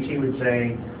ACT would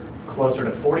say closer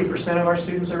to 40% of our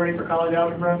students are ready for college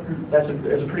algebra.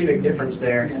 There's a pretty big difference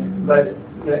there. But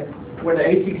where the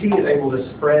ACT is able to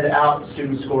spread out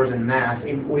student scores in math,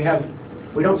 we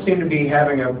don't seem to be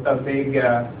having a big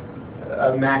a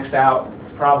maxed out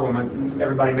problem,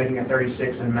 everybody making a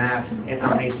 36 in math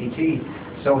on ACT.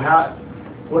 So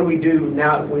what do we do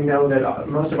now that we know that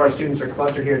most of our students are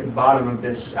clustered here at the bottom of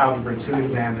this Algebra 2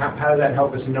 exam? How does that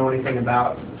help us know anything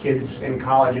about kids in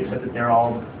college except that they're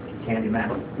all candy math?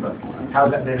 How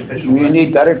is that beneficial? You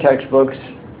need better textbooks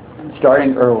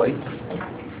starting early.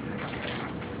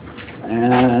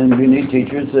 And you need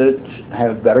teachers that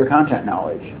have better content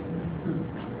knowledge.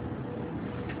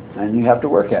 And you have to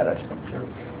work at it.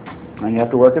 And you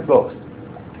have to work at both.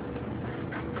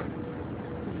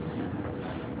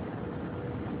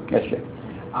 Yes, Jay.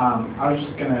 I was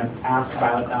just going to ask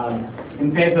about,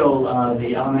 in Fayetteville,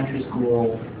 the elementary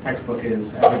school textbook is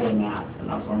everyday math,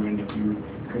 and I was wondering if you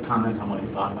could comment on what you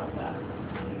thought about that.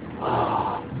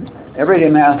 Everyday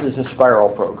math is a spiral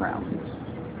program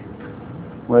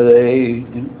where they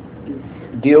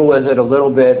deal with it a little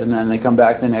bit and then they come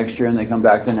back the next year and they come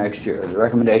back the next year. The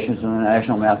recommendations from the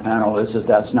National Math Panel is that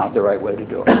that's not the right way to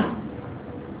do it.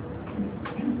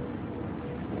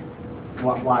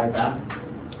 Why is that?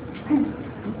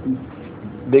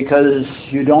 Because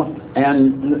you don't,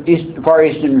 and Far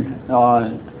Eastern,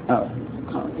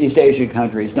 East Asian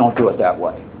countries don't do it that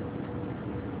way.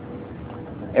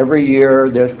 Every year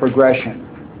there's progression,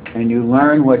 and you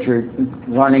learn what you're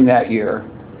learning that year,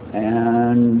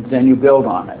 and then you build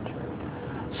on it.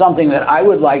 Something that I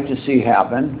would like to see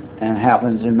happen, and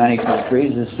happens in many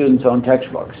countries, is students own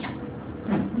textbooks.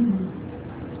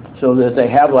 So that they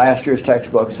have last year's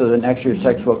textbook, so that next year's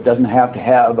textbook doesn't have to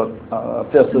have a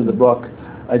fifth of the book,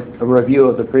 a review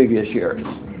of the previous year's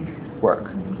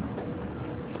work.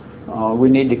 We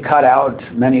need to cut out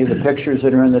many of the pictures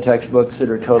that are in the textbooks that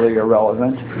are totally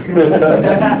irrelevant.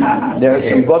 There are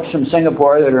some books from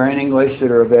Singapore that are in English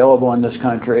that are available in this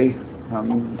country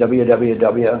from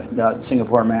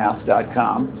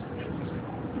www.singaporemath.com.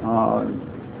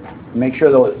 Make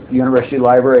sure the university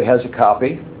library has a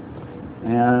copy,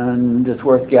 and it's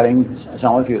worth getting, as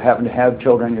long as you happen to have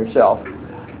children yourself.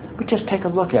 But just take a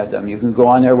look at them. You can go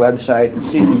on their website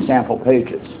and see some sample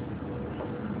pages.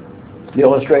 The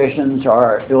illustrations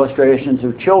are illustrations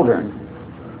of children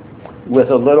with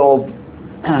a little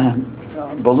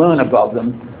balloon above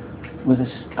them with a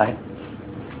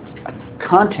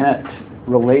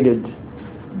content-related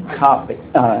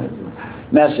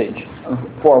message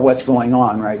for what's going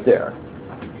on right there.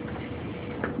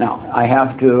 Now, I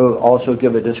have to also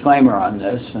give a disclaimer on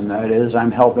this, and that is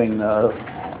I'm helping the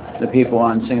people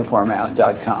on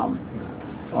SingaporeMath.com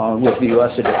with the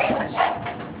U.S. editions.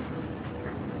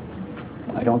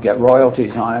 I don't get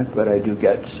royalties on it, but I do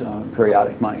get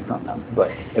periodic money from them.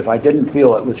 But if I didn't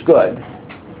feel it was good,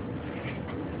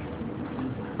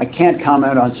 I can't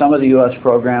comment on some of the U.S.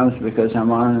 programs because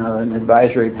I'm on an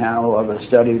advisory panel of a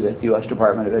study that the U.S.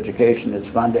 Department of Education is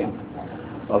funding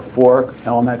of 4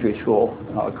 elementary school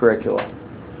curricula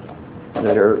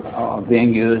that are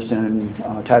being used in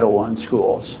Title I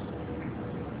schools.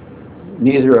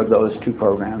 Neither of those 2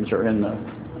 programs are in the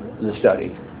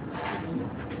study.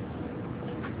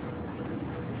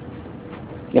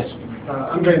 Yes?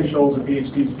 I'm James Scholes, a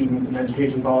PhD student in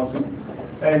education policy.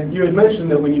 And you had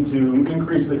mentioned that we need to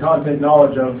increase the content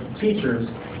knowledge of teachers.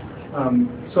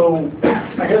 So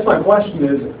I guess my question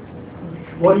is,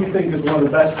 what do you think is one of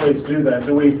the best ways to do that?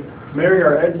 Do we marry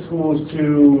our ed schools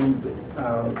to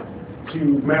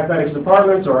mathematics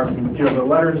departments, or the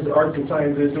letters, arts and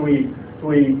sciences? Do we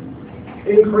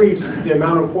increase the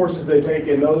amount of courses they take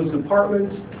in those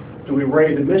departments? Do we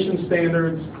raise admission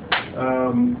standards?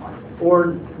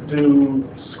 Or do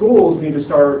schools need to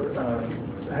start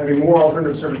having more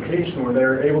alternative certification where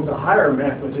they're able to hire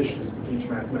mathematicians to teach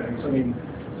mathematics? I mean,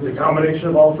 it's a combination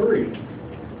of all 3.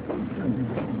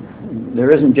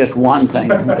 There isn't just one thing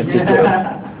to do.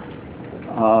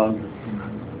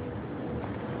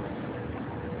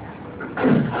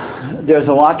 There's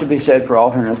a lot to be said for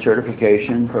alternate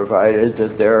certification, provided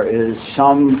that there is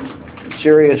some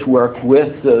serious work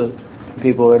with the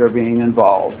people that are being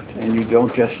involved, and you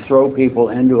don't just throw people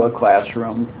into a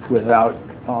classroom without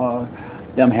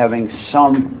them having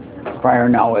some prior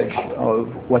knowledge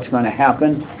of what's going to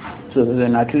happen so that they're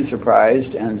not too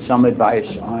surprised, and some advice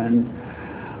on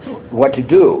what to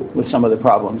do with some of the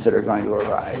problems that are going to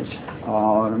arise.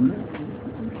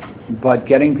 But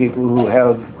getting people who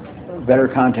have better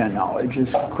content knowledge is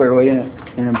clearly an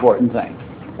important thing.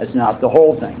 It's not the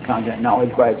whole thing. Content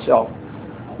knowledge by itself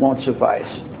won't suffice.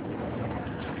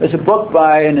 There's a book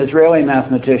by an Israeli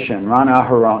mathematician, Ron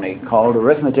Aharoni, called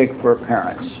Arithmetic for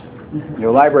Parents.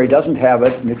 Your library doesn't have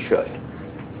it, and it should.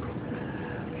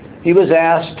 He was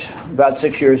asked about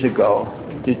 6 years ago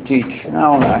to teach,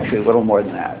 no, actually a little more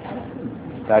than that,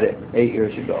 about 8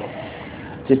 years ago,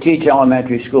 to teach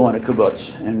elementary school in a kibbutz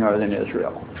in northern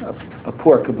Israel, a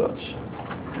poor kibbutz.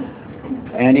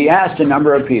 And he asked a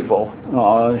number of people,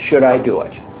 should I do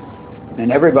it?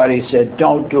 And everybody said,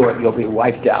 don't do it, you'll be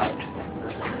wiped out.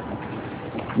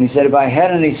 And he said, if I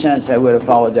had any sense, I would have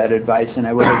followed that advice, and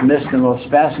I would have missed the most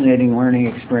fascinating learning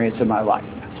experience of my life.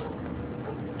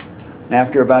 And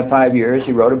after about 5 years,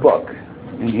 he wrote a book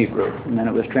in Hebrew, and then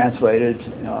it was translated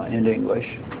into English.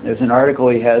 There's an article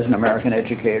he has in American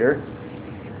Educator.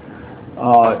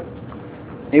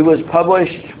 It was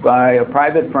published by a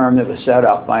private firm that was set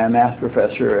up by a math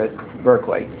professor at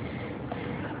Berkeley.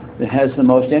 It has the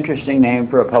most interesting name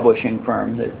for a publishing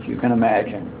firm that you can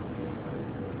imagine.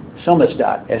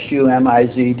 Sumizdat,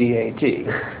 S-U-M-I-Z-D-A-T.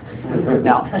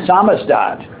 Now,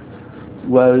 samizdat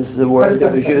was the word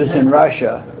that was used in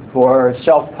Russia for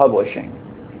self-publishing.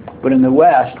 But in the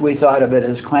West, we thought of it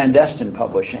as clandestine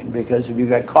publishing, because if you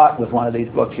got caught with one of these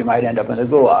books, you might end up in the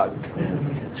gulag.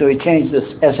 So he changed this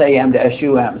S-A-M to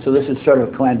S-U-M. So this is sort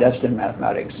of clandestine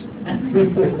mathematics.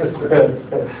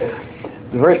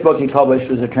 The first book he published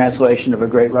was a translation of a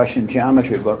great Russian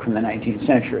geometry book from the 19th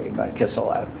century by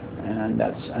Kiselev. And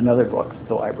that's another book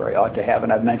the library ought to have,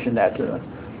 and I've mentioned that to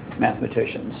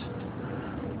mathematicians.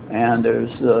 And there's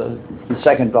the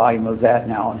second volume of that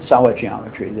now, Solid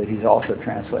Geometry, that he's also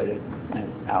translated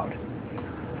out.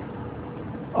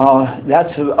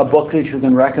 That's a book that you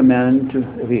can recommend to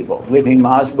people. Li-Ping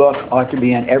Ma's book ought to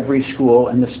be in every school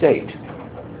in the state,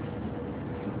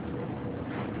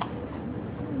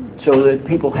 so that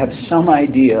people have some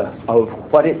idea of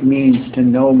what it means to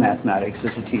know mathematics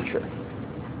as a teacher.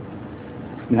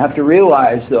 You have to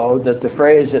realize, though, that the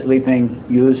phrase that Li-Ping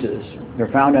uses,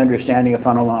 profound understanding of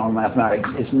fundamental mathematics,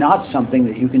 is not something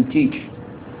that you can teach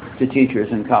to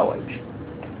teachers in college.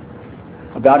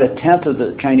 About 1/10 of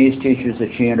the Chinese teachers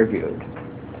that she interviewed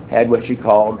had what she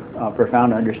called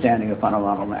profound understanding of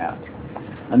fundamental math.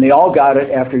 And they all got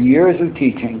it after years of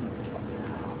teaching,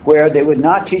 where they would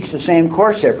not teach the same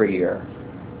course every year.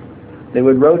 They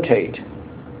would rotate.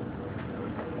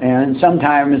 And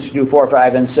sometimes do 4,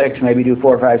 5, and 6, maybe do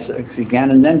 4, 5, 6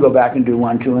 again, and then go back and do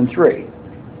 1, 2, and 3.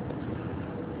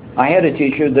 I had a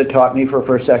teacher that taught me for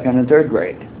 1st, 2nd, and 3rd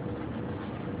grade.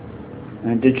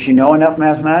 And did she know enough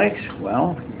mathematics?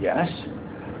 Well, yes.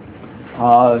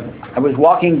 I was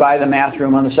walking by the math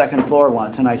room on the 2nd floor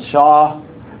once, and I saw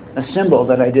a symbol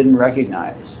that I didn't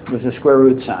recognize. It was a square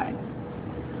root sign.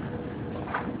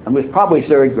 It was probably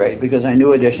 3rd grade, because I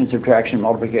knew addition, subtraction,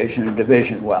 multiplication, and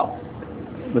division well.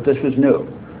 But this was new.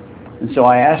 And so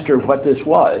I asked her what this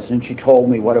was, and she told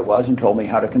me what it was and told me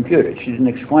how to compute it. She didn't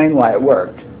explain why it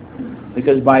worked,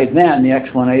 because by then the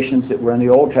explanations that were in the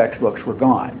old textbooks were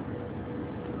gone.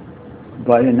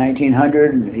 But in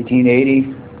 1900 and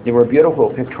 1880, there were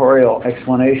beautiful pictorial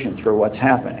explanations for what's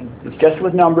happening. It's just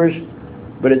with numbers,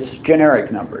 but it's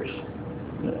generic numbers.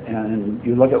 And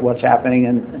you look at what's happening,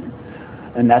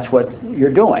 and that's what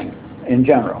you're doing in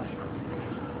general.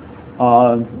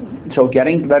 So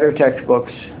getting better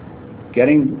textbooks,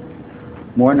 getting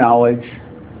more knowledge.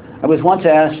 I was once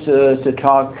asked to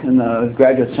talk in the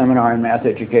graduate seminar in math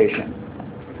education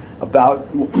about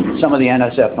some of the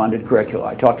NSF-funded curricula.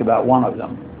 I talked about one of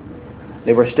them.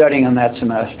 They were studying in that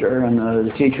semester, and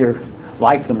the teacher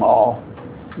liked them all,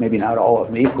 maybe not all of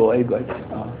them equally, but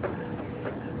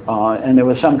and there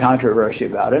was some controversy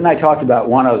about it. And I talked about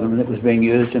one of them that was being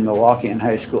used in Milwaukee in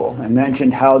high school, and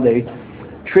mentioned how they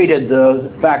treated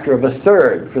the factor of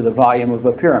 1/3 for the volume of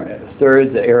a pyramid.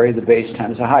 1/3 the area of the base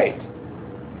times the height.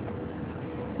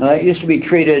 Now, that used to be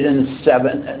treated in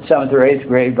 7th or 8th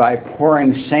grade by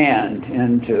pouring sand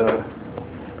into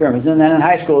pyramids. And then in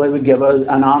high school, they would give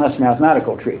an honest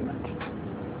mathematical treatment.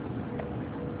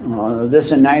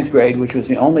 This in 9th grade, which was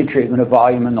the only treatment of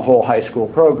volume in the whole high school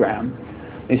program,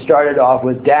 they started off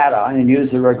with data and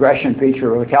used the regression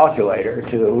feature of a calculator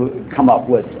to come up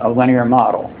with a linear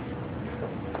model.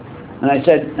 And I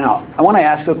said, now, I want to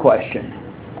ask a question,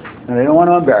 and I don't want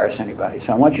to embarrass anybody,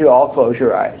 so I want you to all close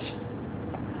your eyes.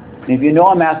 And if you know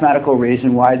a mathematical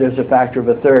reason why there's a factor of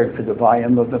 1/3 for the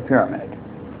volume of the pyramid,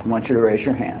 I want you to raise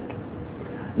your hand.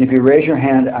 And if you raise your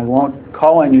hand, I won't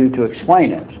call on you to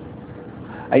explain it.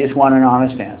 I just want an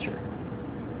honest answer.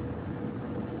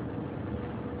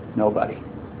 Nobody.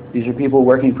 These are people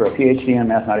working for a PhD in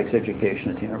mathematics education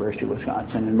at the University of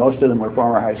Wisconsin, and most of them were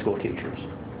former high school teachers.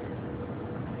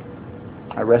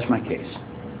 I rest my case.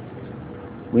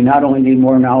 We not only need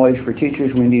more knowledge for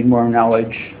teachers, we need more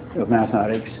knowledge of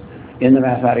mathematics in the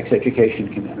mathematics education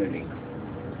community.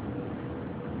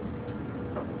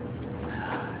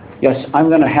 Yes, I'm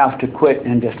going to have to quit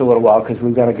in just a little while because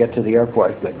we've got to get to the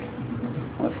airport, but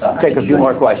let's take a few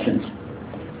more questions.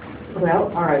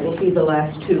 Well, all right, we'll see the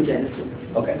last two then.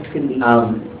 Okay. It's going to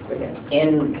be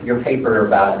in your paper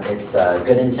about it's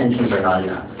good intentions are not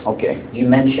enough. Okay. You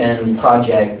mentioned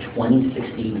Project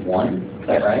 2061, is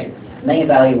that right? And they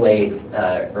evaluate,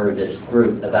 or this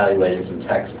group evaluated some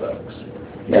textbooks.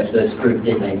 Yes. This group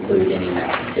didn't include any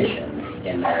mathematicians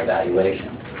in their evaluation.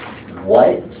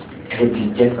 What would be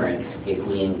different if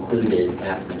we included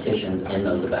mathematicians in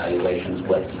those evaluations?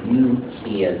 What do you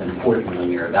see as important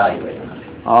when you're evaluating them?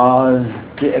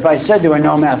 If I said there were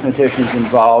no mathematicians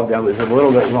involved, I was a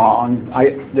little bit wrong.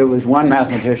 There was one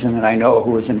mathematician that I know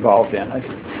who was involved in it.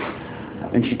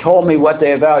 And she told me what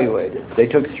they evaluated. They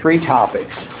took 3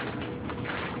 topics,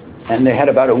 and they had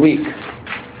about a week,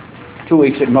 2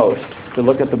 weeks at most, to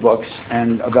look at the books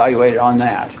and evaluate on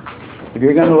that. If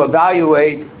you're going to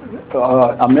evaluate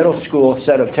a middle school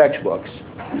set of textbooks,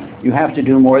 you have to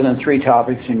do more than 3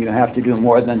 topics, and you have to do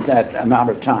more than that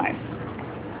amount of time.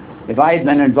 If I had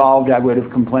been involved, I would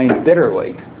have complained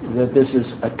bitterly that this is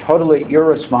a totally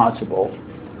irresponsible.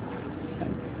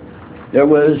 There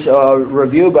was a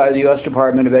review by the U.S.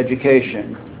 Department of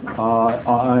Education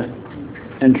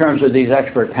in terms of these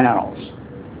expert panels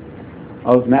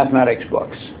of mathematics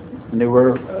books. And there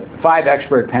were 5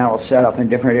 expert panels set up in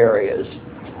different areas.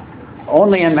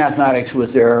 Only in mathematics was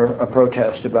there a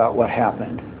protest about what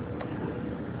happened.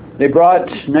 They brought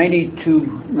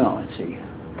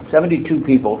 72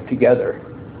 people together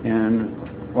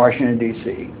in Washington,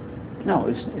 D.C. No,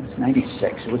 it's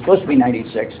 96. It was supposed to be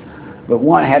 96, but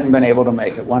one hadn't been able to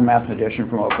make it, one mathematician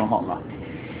from Oklahoma,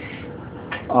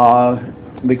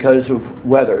 because of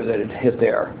weather that had hit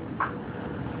there.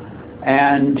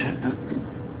 And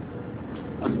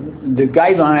the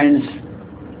guidelines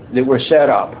that were set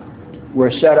up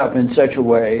in such a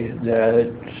way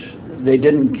that they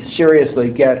didn't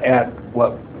seriously get at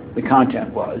what the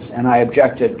content was, and I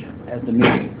objected at the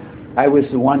meeting. I was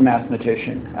the one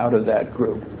mathematician out of that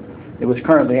group that was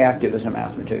currently active as a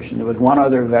mathematician. There was one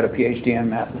other who had a PhD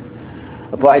in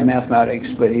applied mathematics,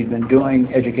 but he'd been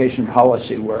doing education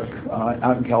policy work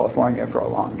out in California for a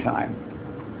long time.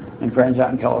 And friends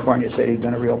out in California said he'd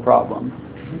been a real problem.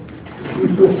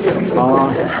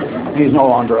 He's no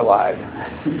longer alive.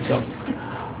 So,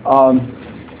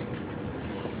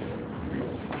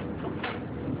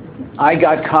 I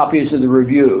got copies of the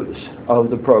reviews of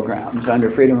the programs under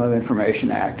Freedom of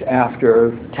Information Act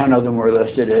after 10 of them were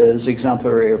listed as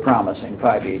exemplary or promising,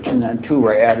 5 each, and then 2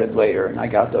 were added later, and I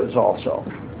got those also.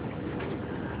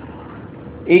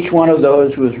 Each one of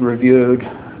those was reviewed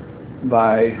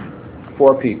by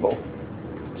 4 people,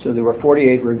 so there were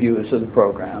 48 reviews of the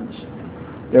programs.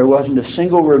 There wasn't a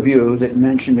single review that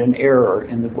mentioned an error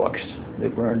in the books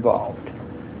that were involved.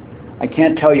 I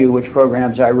can't tell you which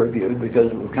programs I reviewed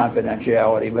because of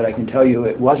confidentiality, but I can tell you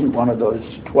it wasn't one of those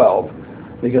 12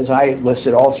 because I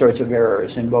listed all sorts of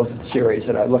errors in both series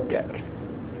that I looked at.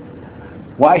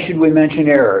 Why should we mention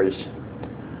errors?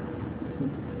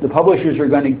 The publishers are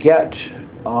going to get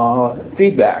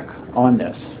feedback on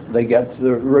this. They get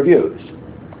the reviews.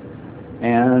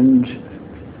 And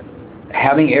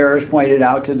having errors pointed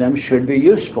out to them should be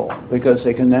useful because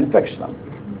they can then fix them.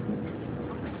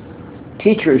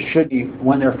 Teachers should be,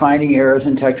 when they're finding errors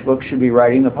in textbooks, should be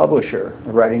writing the publisher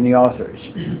or writing the authors.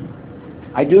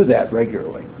 I do that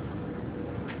regularly.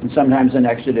 And sometimes the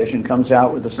next edition comes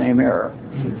out with the same error.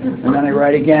 And then I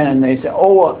write again and they say,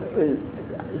 oh,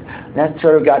 that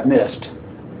sort of got missed.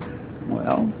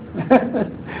 Well,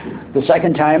 the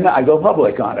second time I go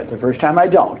public on it. The first time I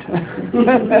don't.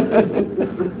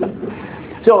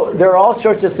 So there are all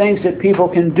sorts of things that people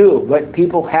can do, but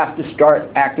people have to start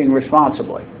acting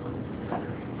responsibly.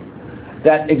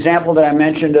 That example that I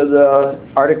mentioned of the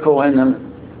article in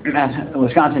the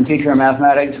Wisconsin Teacher of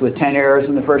Mathematics with 10 errors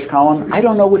in the first column, I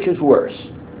don't know which is worse.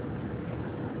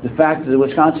 The fact that the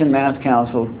Wisconsin Math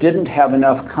Council didn't have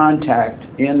enough contact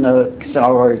in the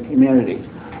scholarly community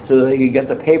so that they could get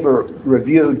the paper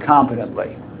reviewed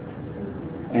competently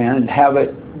and have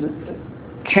it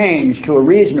changed to a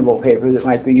reasonable paper that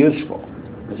might be useful.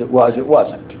 As it was, it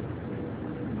wasn't.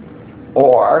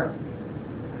 Or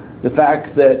the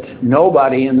fact that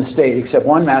nobody in the state except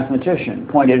one mathematician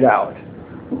pointed out,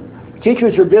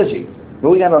 teachers are busy, but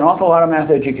we have an awful lot of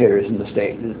math educators in the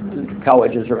state,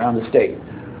 colleges around the state,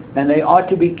 and they ought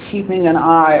to be keeping an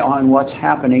eye on what's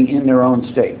happening in their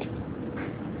own state.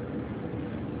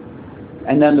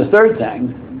 And then the third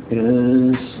thing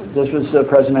is, this was the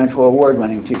presidential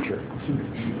award-winning teacher.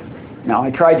 Now,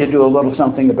 I tried to do a little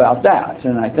something about that,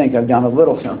 and I think I've done a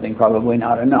little something, probably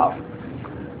not enough.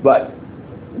 But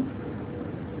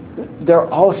there are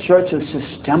all sorts of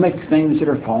systemic things that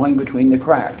are falling between the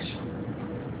cracks.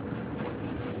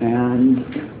 And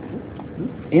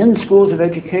in schools of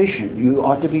education, you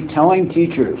ought to be telling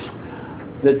teachers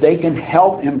that they can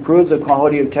help improve the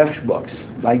quality of textbooks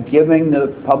by giving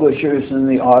the publishers and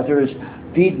the authors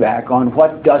feedback on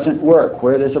what doesn't work,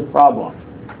 where there's a problem.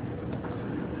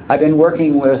 I've been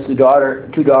working with the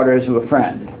two daughters of a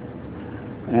friend,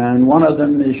 and one of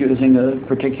them is using a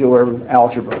particular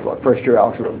algebra book, first-year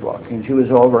algebra book, and she was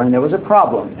over and there was a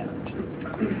problem in it.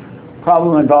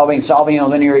 Problem involving solving a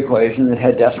linear equation that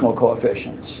had decimal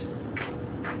coefficients.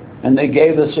 And they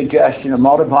gave the suggestion of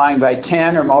multiplying by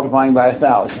 10 or multiplying by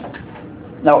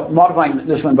 1,000. Now, multiplying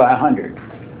this one by 100.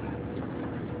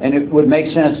 And it would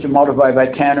make sense to multiply by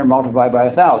 10 or multiply by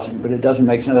 1,000, but it doesn't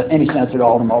make any sense at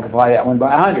all to multiply that one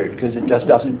by 100 because it just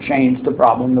doesn't change the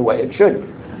problem the way it should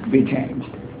be changed.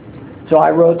 So I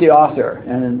wrote the author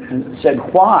and said,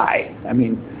 why?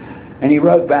 And he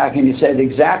wrote back and he said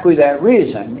exactly that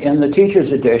reason. In the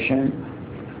teacher's edition,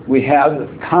 we have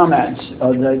comments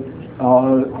of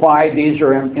why these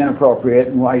are inappropriate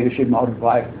and why you should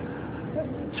multiply.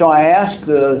 So I asked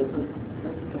the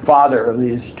father of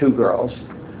these two girls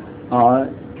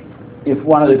if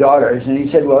one of the daughters, and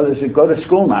he said, well, there's a go to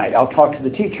school night, I'll talk to the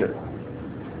teacher.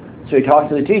 So he talked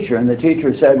to the teacher, and the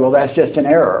teacher said, well, that's just an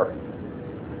error.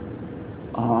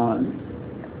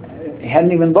 He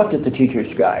hadn't even looked at the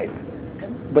teacher's guide.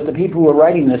 but the people who are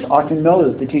writing this ought to know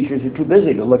that the teachers are too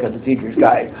busy to look at the teacher's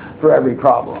guide for every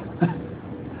problem.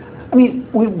 I mean,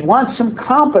 we want some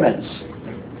competence,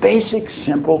 basic,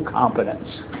 simple competence,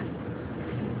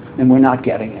 and we're not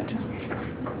getting it.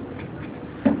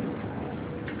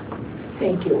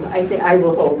 Thank you. I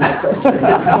will hold my question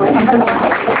at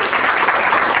this point.